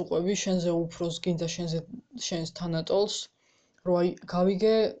ვიღაცას უყვები, შენზე უფროს გინდა შენს თანატოლს, რომ აი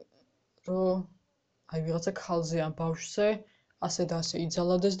გავიგე, რომ აი ვიღაცა ქალზე ან ბავშვზე ასე და ასე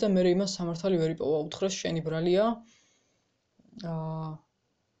იძალადეს და მე იმას სამართალი ვერ იპოვა, უთხრეს შენი ბრალია.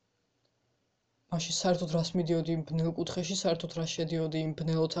 მაშინ საერთოდ რას მიდიოდი იმ ბნელ კუთხეში, საერთოდ რას შედიოდი იმ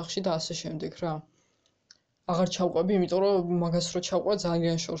ბნელ ოთახში და ასე შემდეგ რა. აღარ ჩავყვები, იმიტომ რომ მაგას რო ჩავყვე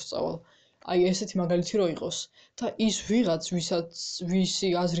ძალიან შორს წავალ. აი ესეთი მაგალითი რო იყოს და ის ვიღაც, ვისი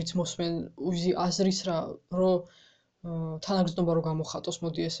აზრიც მოსმენ, ვისი აზრის რო თანაგზნობა რო გამოხატოს,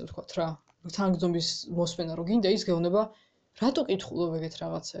 მოდი ესე ვთქვათ რა. თანაგზნობის მოსმენა რო გინდა, ის გეუბნება, რატო კითხულობ ეგეთ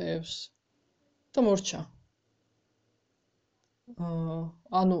რაღაცებს? და მორჩა.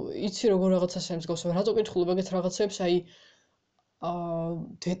 ანუ იცი როგორ რაღაცას ემსგავს, რატო კითხულობ ეგეთ რაღაცებს, აი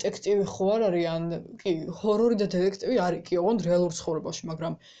დეტექტივი ხო არ არის, ან კი, ჰორორი და დეტექტივი არის, კი, ოღონდ რეალურ ცხოვრებაში,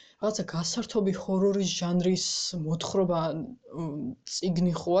 მაგრამ რაღაცა გასართობი ჰორორის ჟანრის მოთხრობა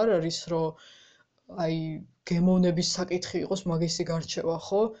წიგნი ხო არ არის, რომ აი გემოვნების საკითხი იყოს მაგისი გარჩევა,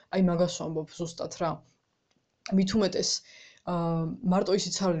 ხო? აი მაგას ვამბობ ზუსტად რა. მით უმეტეს მარტო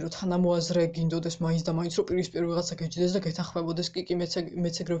ისიც არის, რომ თანამოაზრე გინდოდეს მაინც და მაინც, რომ პირისპირ ვიღაცა გეჯდეს და გეთანხმებოდეს, კი,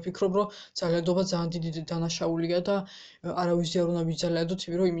 მეც ეგრე ვფიქრობ, რომ ძალადობა ძალიან დიდი დანაშაულია და არავის არ უნდა მიძალადოთ,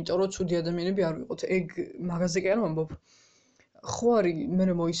 იმიტომ რომ ცუდი ადამიანები არ ვიყოთ. ეგ მაგაზე კი არ ვამბობ. ხო არის, მე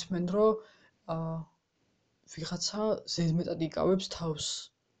მოისმენ, რომ ვიღაცა ზედმეტად იკავებს თავს,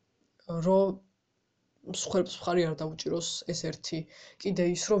 რომ მსხვერპლს მხარი არ დაუჭიროს, ეს ერთი. კიდე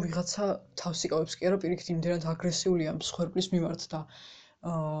ის, რომ ვიღაცა თავს იკავებს კი არა, პირიქით იმდენად აგრესიულია მსხვერპლის მიმართ და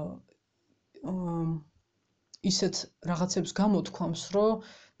ისეთ რაღაცებს გამოთქვამს, რომ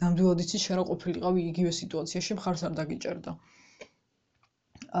ნამდვილად იცის შენ რა ყოფილიყავი იგივე სიტუაციაში, მხარს არ დაგიჭერდა.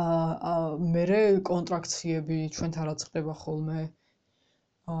 მერე კონტრაქციები ჩვენთან რა წყდება ხოლმე.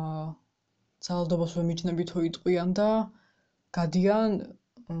 ძალადობას ვემიჯნებით თუ იტყვიან და გადიან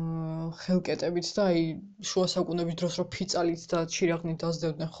ხელკეტებით და აი შუა საუკუნეების დროს რო ფიცალით და ჩირაღნით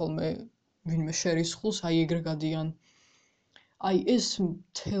დაზდევდნენ ხოლმე ვინმე შერისხულს, აი ეგრე გადიან. აი ეს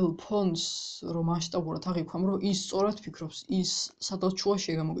მთელ ფონს რომ მასშტაბურად აღიქვამ, რომ ის სწორად ფიქრობს, ის სადღაც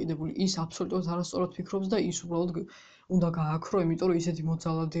შუაშია გამოკიდებული, ის აბსოლუტურად არასწორად ფიქრობს და ის უბრალოდ უნდა გააქრო, იმიტომ რომ ისეთი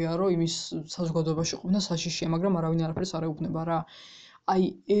მოძალადეა, რომ იმის საზოგადოებაში ყოფნა საშიშია, მაგრამ არავინ არაფერს არ ეუბნება რა. აი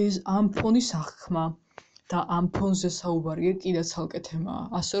ეს ამ ფონის აღქმა და ამ ფონზე საუბარია კიდე ცალკე თემაა.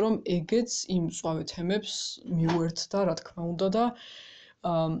 ასე რომ ეგეც იმ მწვავე თემებს მიუერთდა, რა თქმა უნდა და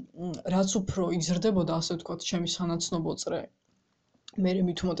რაც უფრო იზრდებოდა, ასე ვთქვათ, ჩემი სანაცნობო წრე, მე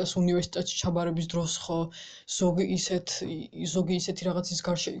მით უმეტეს უნივერსიტეტში ჩაბარების დროს ხო ზოგი ისეთი რაღაცის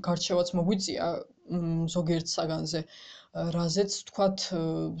გარჩევაც მოგვიწია ზოგიერთ საგანზე, რაზეც ვთქვათ,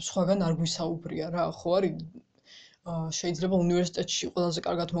 სხვაგან არ გვისაუბრია რა, ხო არის? შეიძლება უნივერსიტეტში ყველაზე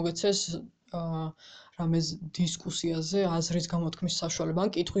კარგად მოგეცეს რამეს დისკუსიაზე აზრის გამოთქმის საშუალება,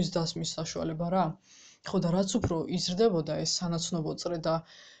 ან კითხვის დასმის საშუალება რა. ხო და რაც უფრო იზრდებოდა ეს სანაცნობო წრე და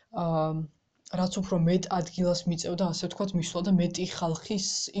რაც უფრო მეტ ადგილას მიწევდა, ასე ვთქვათ, მისვლა და მეტი ხალხის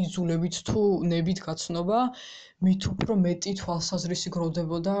იზულებით თუ ნებით გაცნობა, მით უფრო მეტი თვალსაზრისი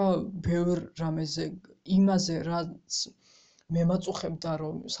გროვდებოდა ბევრ რამეზე, იმაზე, რაც მემაწუხებდა,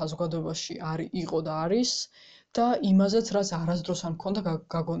 რომ საზოგადოებაში იყო და არის, და იმაზეც, რაც არასდროს არ მქონდა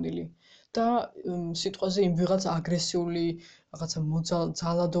გაგონილი. და სიტყვაზე იმ ვიღაც აგრესიული, რაღაცა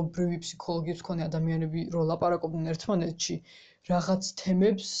ძალადობრივი ფსიქოლოგიის მქონე ადამიანები რო ლაპარაკობდნენ ერთმანეთში,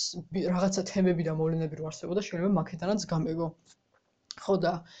 რაღაცა თემები და მოვლენები რო არსებობდა, შეიძლება მაქედანაც გამეგო. ხო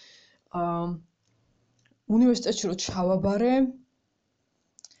და უნივერსიტეტში რო ჩავაბარე,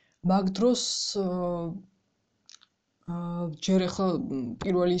 მაგ დროს ჯერ ახლა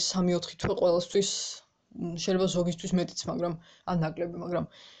პირველი 3-4 თვე ყველასთვის შეიძლება ზოგისთვის მეტიც, მაგრამ ან ნაკლები, მაგრამ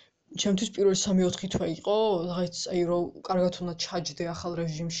ჩემთვის პირველი 3-4 თვე იყო, რაღაც აი რომ კარგად უნდა ჩაჯდე ახალ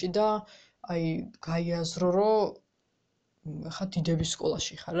რეჟიმში და აი გაიაზრო, რომ ახლა დიდების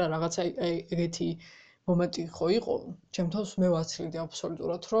სკოლაში ხარ რა, რაღაც აი ეგეთი მომენტი ხო იყო, ჩემთვის მე ვაცილდი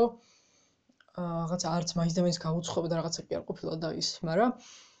აბსოლუტურად, რომ რაღაცა არც მაინც და მაინც გაუცხობა და რაღაცა კი არ ყოფილა და ის, მაგრამ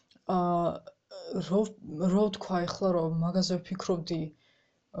რო თქვა ახლა რომ მაგაზე ვფიქრობდი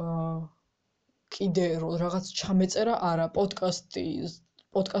კიდე რომ რაღაც ჩამეწერა, არა,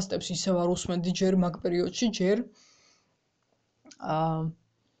 პოდკასტებს ისევ არ უსმენდი ჯერ მაგ პერიოდში, ჯერ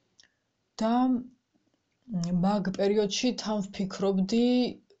და მაგ პერიოდში თან ვფიქრობდი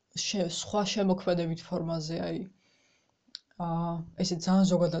სხვა შემოქმედებით ფორმაზე, აი ესე ძალიან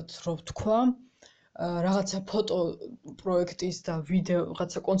ზოგადად რო ვთქვა, რაღაცა ფოტო პროექტის და ვიდეო,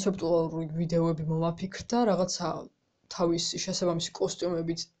 რაღაცა კონცეპტუალური ვიდეოები მომაფიქრდა, რაღაცა თავისი შესაბამისი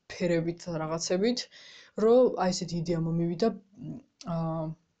კოსტიუმებით, ფერებით და რაღაცებით, რომ აი ესეთი იდეა მომივიდა,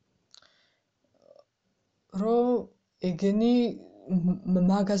 რომ ეგენი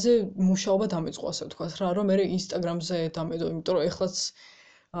მაგაზე მუშაობა დამეწყო, ასე ვთქვათ რა, რომ მე ინსტაგრამზე დამედო, იმიტომ რომ ეხლაც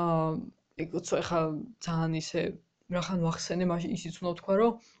ეხლა ძალიან ისე რახან ვახსენე, მაშინ ისიც უნდა ვთქვა,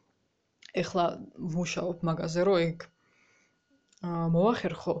 რომ ეხლა ვმუშაობ მაგაზე, რომ ეგ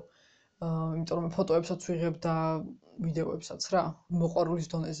მოვახერხო, იმიტომ რომ ფოტოებსაც ვიღებ და ვიდეოებსაც რა, მოყვარულის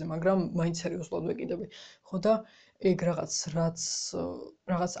დონეზე, მაგრამ მაინც სერიოზულად ვეკიდები. ხო და ეგ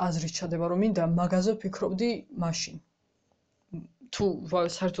რაღაც აზრის ჩადება რომ მინდა, მაგაზე ვფიქრობდი მაშინ. თუ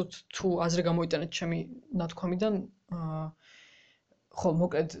საერთოდ თუ აზრი გამოიტანეთ ჩემი ნათქვამიდან, ხო,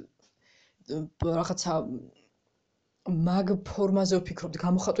 მოკლედ რაღაცა მაგ ფორმაზე ვფიქრობდი,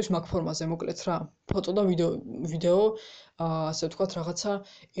 გამოხატვის მაგ ფორმაზე, მოკლედ რა, ფოტო და ვიდეო, ასე ვთქვათ, რაღაცა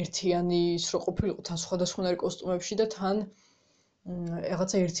ერთიანი ის რო ყოფილიყო თან სხვადასხვანაირი კოსტუმებში და თან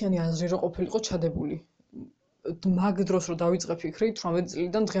რაღაცა ერთიანი აზრი რო ყოფილიყო ჩადებული. მაგ დროს რო დავიწყე ფიქრი, 18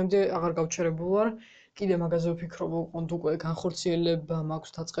 წლიდან დღემდე აღარ გავჩერებულ ვარ, კიდე მაგაზე ვფიქრობ, ოღონდ უკვე განხორციელება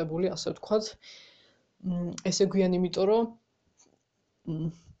მაქვს დაწყებული, ასე ვთქვათ. ესე გვიან, იმიტომ რომ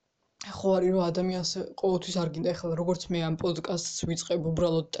ხო არის, რომ ადამიანს ყოველთვის არ გინდა, ეხლა როგორც მე ამ პოდკასტს ვიწყებ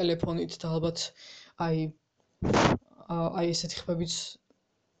უბრალოდ ტელეფონით და ალბათ აი ესეთი ხმებით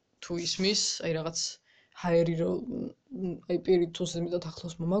თუ ისმის, აი რაღაც ჰაერი რომ აი პირით თუ ზემოდან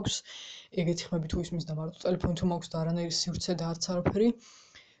ახლოს მომაქვს, ეგეთი ხმები თუ ისმის და მარტო ტელეფონი თუ მაქვს და არანაირი სივრცე და არც არაფერი,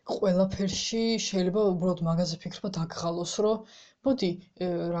 ყველაფერში შეიძლება უბრალოდ მაგაზე ფიქრება დაგღალოს, რომ მოდი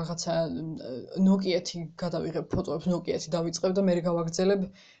რაღაცა ნოკიეთი გადავიღებ ფოტოებს, ნოკიეთი დავიწყებ და მე გავაგრძელებ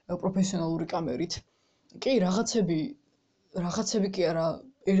პროფესიონალური კამერით. კი, რაღაცები კი არა,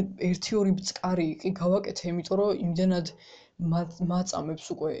 1-2 ბწკარი კი გავაკეთე, იმიტომ რომ იმდენად მაწამებს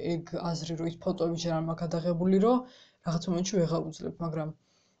უკვე ეგ აზრი, რომ ის ფოტოები ჯერ არ მაქვს გადაღებული, რომ რაღაც მომენტში ვეღარ ვუძლებ, მაგრამ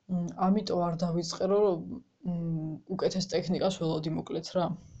ამიტომ არ დავიწყე, რომ უკეთეს ტექნიკას ველოდი, მოკლედ რა.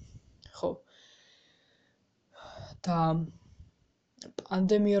 ხო. და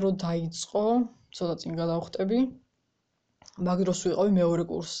პანდემია რო დაიწყო, ცოტა წინ გადავხტები, მაგ დროს ვიყავი მეორე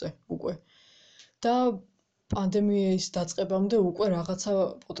კურსზე უკვე. და პანდემიის დაწყებამდე უკვე რაღაცა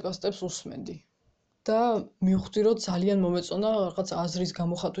პოდკასტებს უსმენდი. და მივხვდი, რომ ძალიან მომეწონა რაღაც აზრის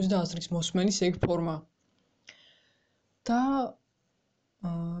გამოხატვის და აზრის მოსმენის ეგ ფორმა. და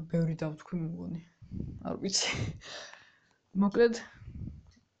ბევრი დავთქვი, მეგონი. არ ვიცი. მოკლედ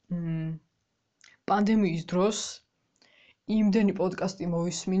პანდემიის დროს იმდენი პოდკასტი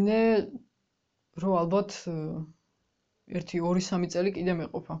მოვისმინე, რომ ალბათ 1-2-3 წელი კიდე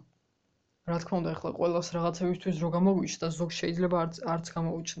მეყოფა. რა თქმა უნდა, ახლა ყველას რაღაცებისთვის რო გამოგვიჩნდა, ზოგ შეიძლება არც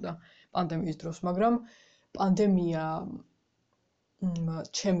გამოუჩნდა პანდემიის დროს, მაგრამ პანდემია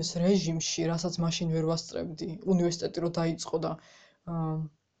ჩემს რეჟიმში, რასაც მაშინ ვერ ვასწრებდი, უნივერსიტეტი რო დაიწყო და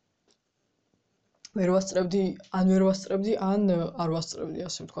ვერ ვასწრებდი, ან არ ვასწრებდი,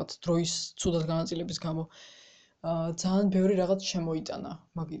 ასე ვთქვათ, დროის ცუდად განაწილების გამო. ძალიან ბევრი რაღაც შემოიტანა,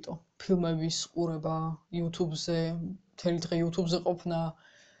 მაგიტო. ფილმების ყურება, YouTube-ზე, მთელი დღე YouTube-ზე ყოფნა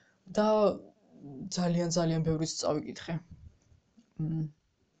და ძალიან ბევრიც წავიკითხე.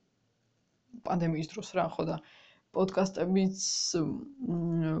 პანდემიის დროს რა, ხო და პოდკასტებიც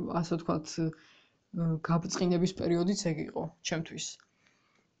ასე ვთქვათ გაბწყინების პერიოდიც ეგ იყო ჩემთვის.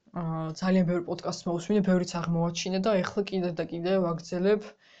 ძალიან ბევრი პოდკასტს მოვუსმინე, ბევრიც აღმოაჩინე და ეხლა კიდე და კიდე ვაგრძელებ,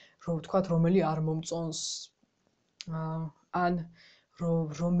 რომ ვთქვათ, რომელი არ მომწონს ან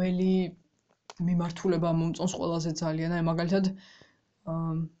რომელი მიმართულება მომწონს ყველაზე ძალიან, აი მაგალითად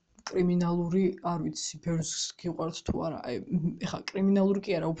კრიმინალური, არ ვიცი, ბევრს გიყვართ თუ არა. აი ეხლა კრიმინალური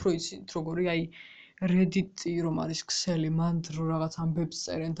კი არა, უფრო იცით როგორი, აი Reddit-ი რომ არის ქსელი, მან რო რაღაც ამბებს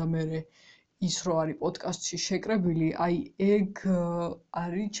წერენ და მე ის რო არის პოდკასტში შეკრებილი, აი ეგ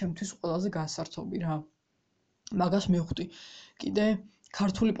არის ჩემთვის ყველაზე გასართობი რა. მაგას მივხვდი. კიდე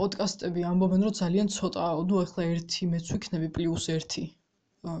ქართული პოდკასტები ამბობენ, რომ ძალიან ცოტაა, ნუ ეხლა ერთი მეც ვიქნები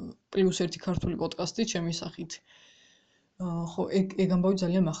 +1 ქართული პოდკასტი ჩემი სახით. ხო, ეგ ამბავი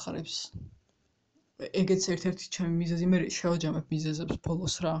ძალიან მახარებს. ეგეც ერთ-ერთი ჩემი მიზეზი, მე შევაჯამებ მიზეზებს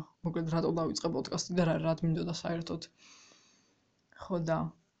ბოლოს რა. მოკლედ რატომ დავიწყე პოდკასტი და რა მინდოდა საერთოდ. ხო და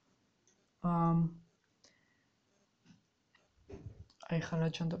აი ხა რა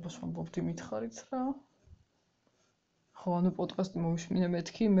ჩანდაბას ვამბობდი მითხარით რა. ხო, ანუ პოდკასტი მოვისმინე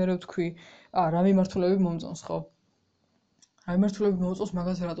მეთქი, მე ვთქვი, რა მიმართულები მომწონს, ხო? რა მიმართულები მომწონს,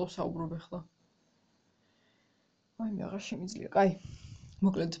 მაგაზე რატომ საუბრობ ახლა? აი, მე აღარ შემიძლია. კაი.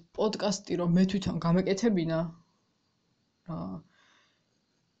 მოკლედ, პოდკასტი რომ მე თვითონ გამეკეთებინა,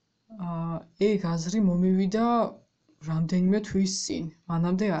 ეგ აზრი მომივიდა რამდენიმე თვის წინ,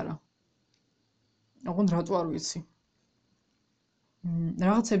 მანამდე არა. ოღონდ რატო არ ვიცი.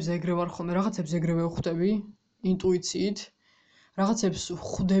 რაღაცებზე ეგრე ვარ ხოლმე, რაღაცებს ეგრევე ვხვდები, ინტუიციით, რაღაცებს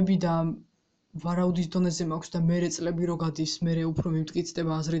ვხვდები და ვარაუდის დონეზე მაქვს და მერე წლები რო გადის, მერე უფრო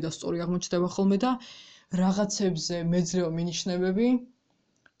მიმტკიცდება აზრი და სწორი აღმოჩნდება ხოლმე და რაღაცებზე მეძრეო მინიშნებები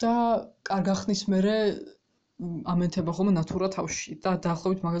და კარგა ხნის მერე ამენთება ხოლმე ნატურა თავში და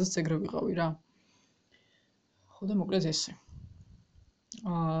დაახლოებით მაგაზეც ეგრე ვიყავი რა. ხო და მოკლედ ესე.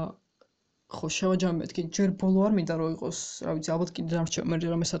 ხო, შევაჯამე მეთქი, ჯერ ბოლო არ მინდა რომ იყოს, რა ვიცი, ალბათ კიდე დამრჩება მე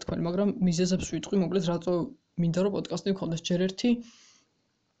რამე სათქმელი, მაგრამ მიზეზებს ვიტყვი, მოკლედ რატო მინდა რომ პოდკასტი მქონდეს. ჯერ ერთი,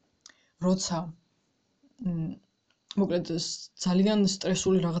 როცა მოკლედ ძალიან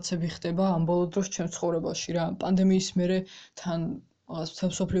სტრესული რაღაცები ხდება ამ ბოლო დროს ჩემს ცხოვრებაში რა. პანდემიის მერე თან რაღაც მთელ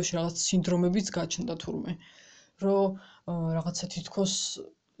მსოფლიოში რაღაც სინდრომებიც გაჩნდა თურმე, რომ რაღაცა თითქოს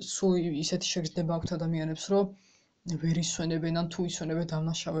სულ ისეთი შეგრძნება აქვთ ადამიანებს, რომ ვერ ისვენებენ ან თუ ისვენებენ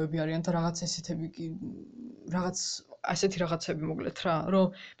დამნაშავეები არიან და რაღაც რაღაც ასეთი რაღაცები მოკლედ რა, რომ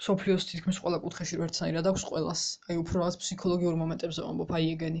მსოფლიოს თითქმის ყველა კუთხეში ერთნაირად აქვს ყველას. აი უფრო რაღაც ფსიქოლოგიურ მომენტებზე ვამბობ, აი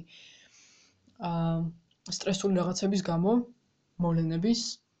ეგენი. სტრესული რაღაცების გამო, მოვლენების,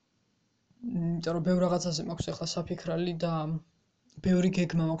 იმიტომ რომ ბევრ რაღაცაზე მაქვს ახლა საფიქრალი და ბევრი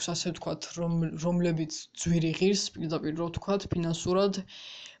გეგმა მაქვს, ასე ვთქვათ, რომლებიც ძვირი ღირს, პირდაპირ რო ვთქვათ, ფინანსურად,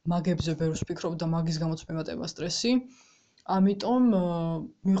 მაგებზე ბევრს ვფიქრობ და მაგის გამოც მემატება სტრესი. ამიტომ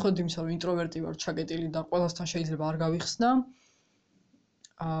მიუხედავად იმისა, რომ ინტროვერტი ვარ, ჩაკეტილი და ყველასთან შეიძლება არ გავიხსნა,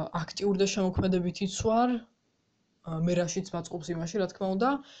 აქტიურ და შემოქმედებითიც ვარ, მე რაშიც მაწყობს იმაში, რა თქმა უნდა,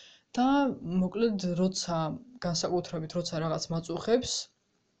 და მოკლედ როცა განსაკუთრებით როცა რაღაც მაწუხებს,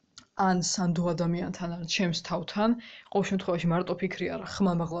 ან სანდო ადამიანთან, ან ჩემს თავთან, ყოველ შემთხვევაში მარტო ფიქრი არა,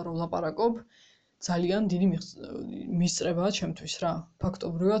 ხმამაღლა რომ ვლაპარაკობ, ძალიან დიდი მისწრებაა ჩემთვის რა,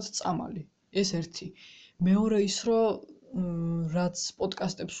 ფაქტობრივად წამალი. ეს ერთი. მეორე ის, რომ რაც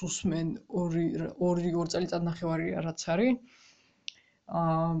პოდკასტებს უსმენ, 2 წელიწადნახევარია რაც არის,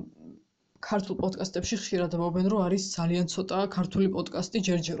 ქართულ პოდკასტებში ხშირად ამბობენ, რომ არის ძალიან ცოტა ქართული პოდკასტი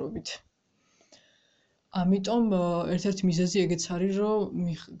ჯერჯერობით. ამიტომ ერთ-ერთი მიზეზი ეგეც არის, რომ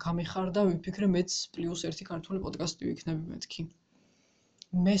გამიხარდა ვიფიქრე მეც +1 ქართული პოდკასტი ვიქნები მეთქი.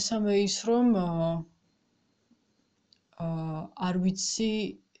 მესამე ის, რომ არ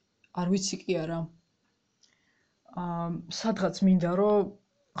ვიცი კი არა. სადღაც მინდა, რომ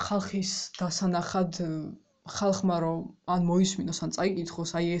ხალხის დასანახად ხალხმა რომ ან მოისმინოს, ან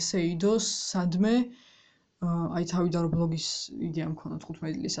წაიკითხოს, აი ესე იდოს სანდმე, აი თავიდან რომ ბლოგის იდეა მქონდა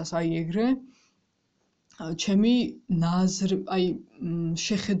 15 წლისას, აი ეგრე, ჩემი აი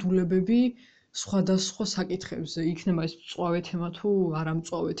შეხედულებები სხვადასხვა საკითხებზე, იქნება ეს მწვავე თემა თუ არა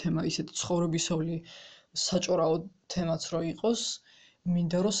მწვავე თემა, ისეთი ცხოვრებისეული საჭორაო თემაც რო იყოს,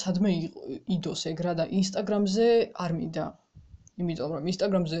 მინდა რომ სადმე იდოს ეგრა და ინსტაგრამზე არ მინდა. იმიტომ რომ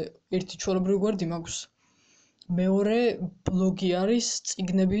ინსტაგრამზე ერთი ჩვეულებრივი გვერდი მაქვს. მეორე ბლოგი არის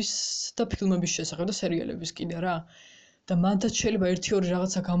წიგნების და ფილმების შესახებ და სერიალების კიდე რა. და მანდაც შეიძლება 1-2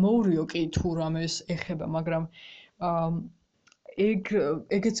 რაღაცა გამოურიო კი თუ რამეს ეხება, მაგრამ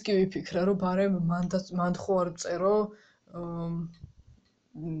ეგეც კი ვიფიქრე, რომ ბარემ მანდ ხო არ ვწერო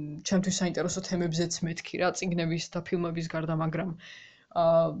ჩემთვის საინტერესო თემებზეც მეთქი რა, წიგნების და ფილმების გარდა, მაგრამ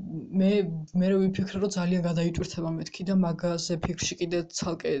მე ვიფიქრე, რომ ძალიან გადაიტვირთება მეთქი და მაგაზე ფიქრში კიდე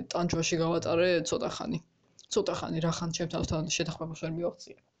ცალკე ტანჯვაში გავატარე ცოტა ხანი, რახან ჩემ თავთან შეთანხმებას ვერ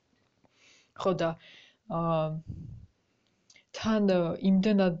მივაღწია. ხო და თან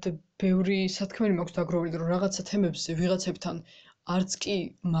იმდენად ბევრი სათქმელი მაქვს დაგროვილი, რომ რაღაცა თემებზე ვიღაცებთან არც კი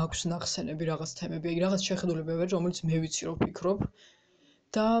მაქვს ნახსენები რაღაც თემები, აი რაღაც შეხედულებები ვარ, რომელიც მე ვიცი რომ ვფიქრობ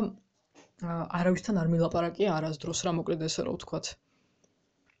და არავისთან არ მილაპარაკია არასდროს რა, მოკლედ ესე რომ ვთქვათ.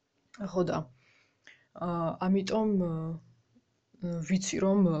 ხო და ამიტომ ვიცი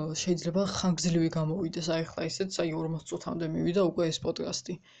რომ შეიძლება ხანგრძლივი გამოვიდეს, აი ხლა ისეც აი 40 წუთამდე მივიდა უკვე ეს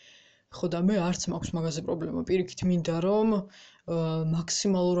პოდკასტი. ხო და მე არც მაქვს მაგაზე პრობლემა, პირიქით მინდა რომ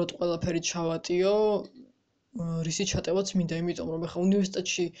მაქსიმალურად ყველაფერი ჩავატიო, რისი ჩატევაც მინდა, იმიტომ რომ ახლა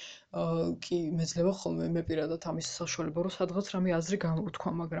უნივერსიტეტში კი მეძლევა ხოლმე მე პირადად ამის საშუალება, რომ სადღაც რამე აზრი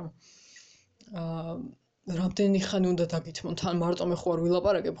გამოვთქვა, მაგრამ რამდენი ხანი უნდა დაგითმონ, თან მარტო მე ხო არ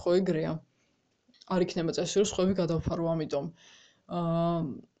ვილაპარაკებ, ხო ეგრეა. არ იქნება წესი, რომ სხვები გადავფარო, ამიტომ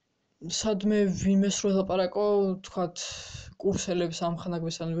სადმე ვინმეს რო ელაპარაკო, თქვათ კურსელებს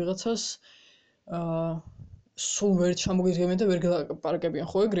ამხანაგებს ან ვიღაცას, სულ ვერ ჩამოგიდგებიან და ვერ გელაპარაკებიან,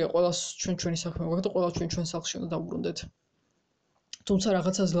 ხო ეგრეა, ყველას ჩვენი საქმე გვაქვს და ყველა ჩვენ სახლში უნდა დავუბრუნდეთ. თუმცა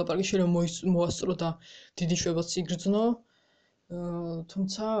რაღაცას ლაპარაკი შეიძლება მოასწრო და დიდი შვებაც იგრძნო,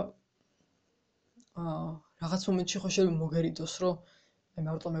 თუმცა რაღაც მომენტში ხო შეიძლება მოგერიდოს, რომ მე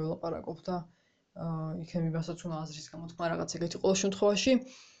მარტო მე ვლაპარაკობ და იქნებიასაც უნდა აზრის გამოთქმა რაღაც ეგეთი. ყოველ შემთხვევაში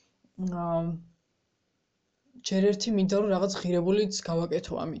ჯერ ერთი მინდა რომ რაღაც ღირებულიც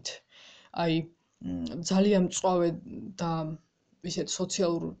გავაკეთო ამით. აი ძალიან მწვავე და ისეთ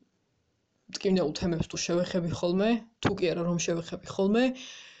სოციალურ ტკივნეულ თემებს თუ შევეხები ხოლმე, თუ კი არა რომ შევეხები ხოლმე,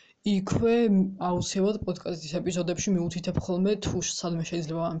 იქვე აუცილებლად პოდკასტის ეპიზოდებში მიუთითებ ხოლმე თუ სადმე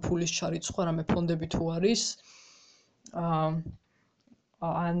შეიძლება ამ ფულის ჩარიცხვა, რამე ფონდები თუ არის,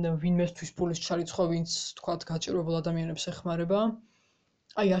 ან ვინმესთვის ფულის ჩარიცხვა, ვინც თქვათ გაჭირვებულ ადამიანებს ეხმარება.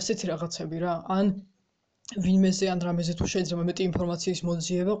 აი ასეთი რაღაცები რა, ან ვინმეზე ან რამეზე თუ შეიძლება მეტი ინფორმაციის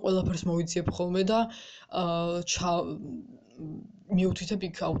მოძიება, ყველაფერს მოვიძიებ ხოლმე და მიუთითებ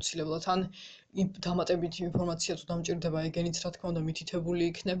იქ აუცილებლად, ან დამატებითი ინფორმაცია თუ დამჭირდება, ეგენიც რა თქმა უნდა მითითებული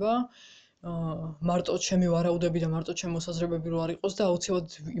იქნება, მარტო ჩემი ვარაუდები და მარტო ჩემი მოსაზრებები რო არ იყოს და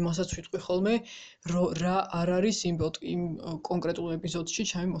აუცილებლად იმასაც ვიტყვი ხოლმე, რა არ არის იმ კონკრეტულ ეპიზოდში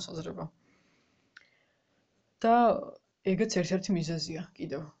ჩემი მოსაზრება. და ეგეც ერთ-ერთი მიზეზია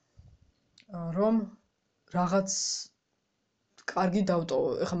კიდევ, რომ რაღაც კარგი დავტოვო.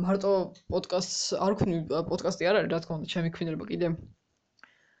 ეხლა მარტო პოდკასტს არ ვქმნი, პოდკასტი არ არის, რა თქმა უნდა, ჩემი ქვინდება კიდე.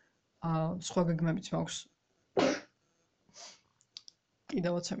 სხვა გეგმებიც მაქვს.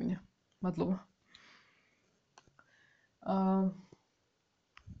 კიდევ ვაცემინე. მადლობა.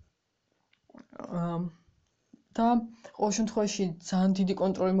 და ყოველ შემთხვევაში ძალიან დიდი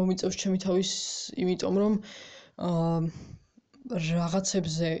კონტროლი მომიწევს ჩემი თავის, იმიტომ რომ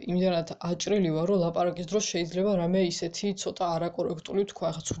რაღაცებზე იმდენად აჭრილი ვარ, რომ ლაპარაკის დროს შეიძლება რამე ისეთი ცოტა არაკორექტული თქვა,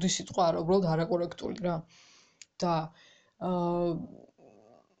 ახლა ცუდი სიტყვა არა, უბრალოდ არაკორექტული რა. და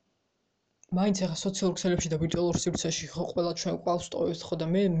მაინც ახლა სოციალურ ქსელებში და ვირტუალურ სივრცეში ხო ყველა ჩვენ ყავს ტოვებთ ხო და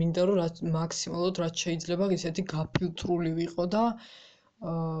მე მინდა რომ მაქსიმალურად რაც შეიძლება ისეთი გაფილტრული ვიყო და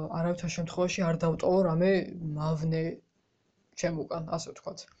არავითარ შემთხვევაში არ დავტოვო რამე მავნე ჩემ უკან, ასე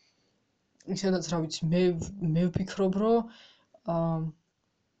ვთქვათ. ისედაც რა ვიცი, მე ვფიქრობ, რომ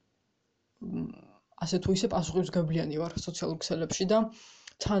ასე თუ ისე პასუხისმგებლიანი ვარ სოციალურ ქსელებში და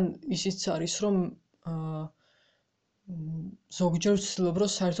თან ისიც არის, რომ ზოგჯერ ვცდილობ, რომ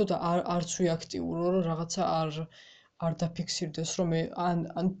საერთოდ არც ვიაქტიურო, რომ რაღაცა არ დაფიქსირდეს, რომ მე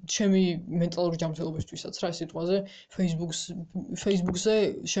ან ჩემი მენტალური ჯანმრთელობისთვისაც რა სიტყვაზე Facebook-ზე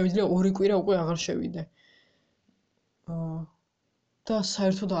შემიძლია 2 კვირა უკვე აღარ შევიდე. და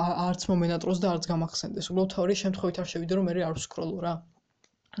საერთოდ არც მომენატროს და არც გამახსენდეს. უბრალოდ თავი შემთხვევით არ შევიდე, რომ მე არ ვსკროლო რა.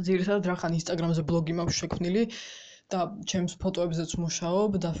 ძირითადად რახან Instagram-ზე ბლოგი მაქვს შექმნილი და ჩემს ფოტოებზეც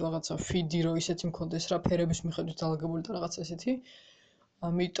მუშაობ და რაღაცა ფიდი რო ისეთი მქონდეს რა, ფერების მიხედვით დალაგებული და რაღაც ესეთი.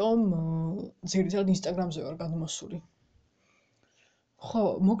 ამიტომ ძირითადად Instagram-ზე ვარ გადმოსული. ხო,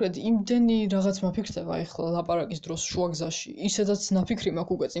 მოკლედ იმდენი რაღაც მაფიქრდება ახლა ლაპარაკის დროს შუაგზაში. ისედაც ნაფიქრი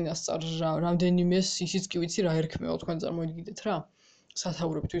მაქვს უკვე წინასწარ რა, რამდენიმეს ისიც კი ვიცი რა ერქმევა, თქვენ წარმოიდგინეთ რა.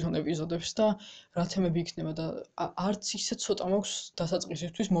 სათაურებ თვითონ ეპიზოდებს და რა თემები იქნება და არც ისე ცოტა მაქვს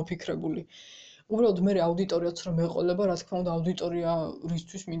დასაწყისისთვის მოფიქრებული. უბრალოდ მე აუდიტორიაც რომ მეყოლება, რა თქმა უნდა აუდიტორია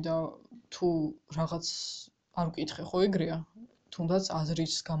რისთვის მინდა თუ რაღაც არ ვკითხე, ხო ეგრეა? თუნდაც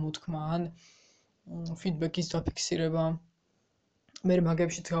აზრის გამოთქმა ან ფიდბექის დაფიქსირება. მე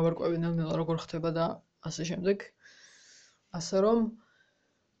მაგებშიც გავარკვევი ნელ-ნელა როგორ ხდება და ასე შემდეგ. ასე რომ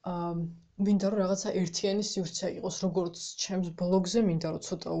მინდა რომ რაღაცა ერთიანი სივრცე იყოს, როგორც ჩემს ბლოგზე მინდა რომ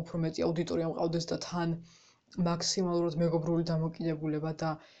ცოტა უფრო მეტი აუდიტორია მყავდეს და თან მაქსიმალურად მეგობრული დამოკიდებულება და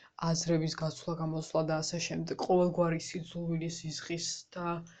აზრების გაცვლა, გამოსვლა და ასე შემდეგ. ყოველგვარი სიძულვილის იზღის და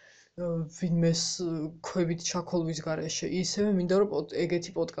ვინმეს ქვევით ჩაქოლვის გარეშე. ისევე მინდა რომ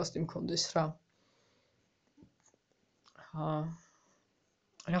ეგეთი პოდკასტი მქონდეს რა.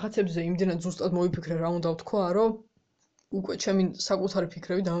 რაღაცებზე იმდენად ზუსტად მოვიფიქრე რა უნდა ვთქვა, რომ უკვე ჩემი საკუთარი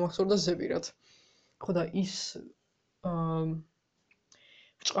ფიქრები დამამახსოვრდა ზეპირად. ხო და ის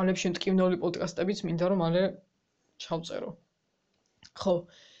ბრჭყალებში მტკივნეული პოდკასტებიც მინდა რომ მალე ჩავწერო. ხო.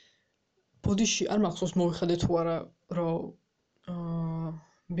 ბოდიში არ მახსოვს მოვიხედე თუ არა რომ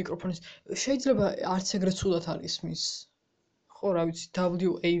მიკროფონის შეიძლება არც ეგრე ცუდად არ ისმის. ხო, რა ვიცი,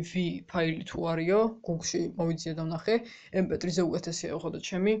 WAV ფაილი თუ არისო, Google-ში მოვიძიე და ვნახე, MP3-ზე უკეთესია ხო და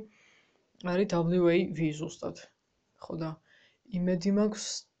ჩემი არის WAV ზუსტად. ხო და იმედი მაქვს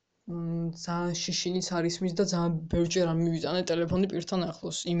ძალიან შიშინიც არ ისმის და ძალიან ბევრჯერ არ მივიტანე ტელეფონი პირთან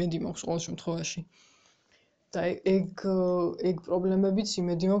ახლოს. იმედი მაქვს ყოველ შემთხვევაში. და ეგ პრობლემებიც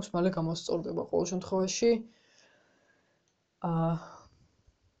იმედი მაქვს მალე გამოსწორდება ყოველ შემთხვევაში.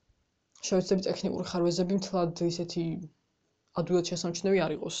 შევეცდები ტექნიკური ხარვეზები მთლად ისეთი ადვილად შესამჩნევი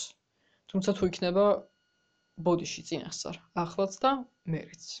არ იყოს. თუმცა თუ იქნება ბოდიში წინასწარ, ახლაც და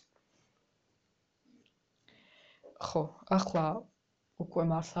მერეც. ხო, ახლა უკვე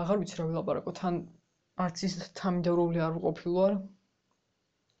მართლა აღარ ვიცი რა ვილაპარაკო, თან არც ის თანმიმდევრული არ ვყოფილი ვარ.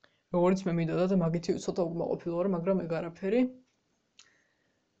 როგორც მე მინდოდა და მაგითი ცოტა უკმაყოფილი ვარ, მაგრამ ეგ არაფერი.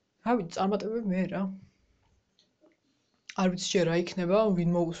 რა ვიცი, წარმატებები მე რა. არ ვიცი ჯერ რა იქნება,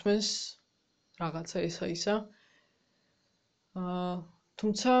 ვინ მოусმენს რაღაცა ისა.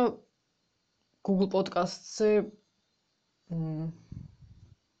 თუმცა Google პოდკასტზე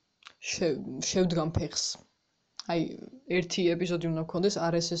შევდგამ ფეხს. აი, ერთი ეპიზოდი უნდა მქონდეს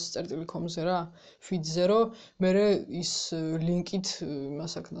RSS.com-ზე რა, feed-ზე, რომ მერე ის ლინკით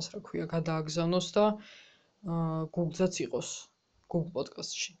მასაკნას რა ქვია, გადააგზავნოს და Google-ზეც იყოს, Google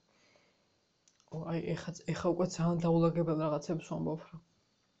პოდკასტში. აი, ეხა უკვე ძალიან დაულაგებელ რაღაცებს ვამბობ რა.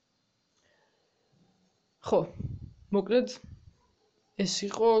 ხო, მოკლედ ეს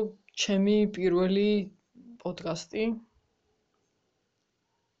იყო ჩემი პირველი პოდკასტი.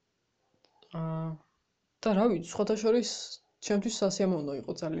 და რა ვიცი, სხვათა შორის ჩემთვის სასიამოვნო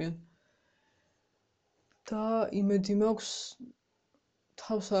იყო ძალიან. და იმედი მაქვს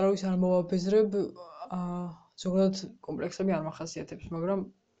თავს არავის არ მოვაბეზრებ, ზოგადად კომპლექსები არ მახასიათებს, მაგრამ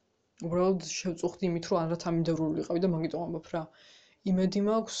უბრალოდ შევწუხდი იმით, რომ არა თანმიმდევრული ვიყავი და მაგიტომ ვამბობ რა. იმედი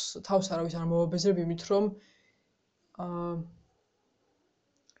მაქვს თავს არავის არ მოვაბეზრებ იმით, რომ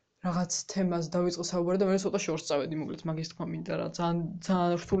რაღაც თემას დავიწყო საუბარი და მე ცოტა შორს წავედი, მოკლედ მაგის თქმა მინდა რა.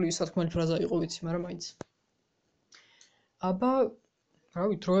 ძალიან რთული სათქმელი ფრაზა იყო, ვიცი, მაგრამ მაინც. აბა, რა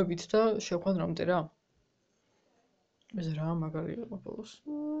ვიცი, დროებით და შევხვდეთ რამე რა. ეს რა მაგარი იყო ბოლოს.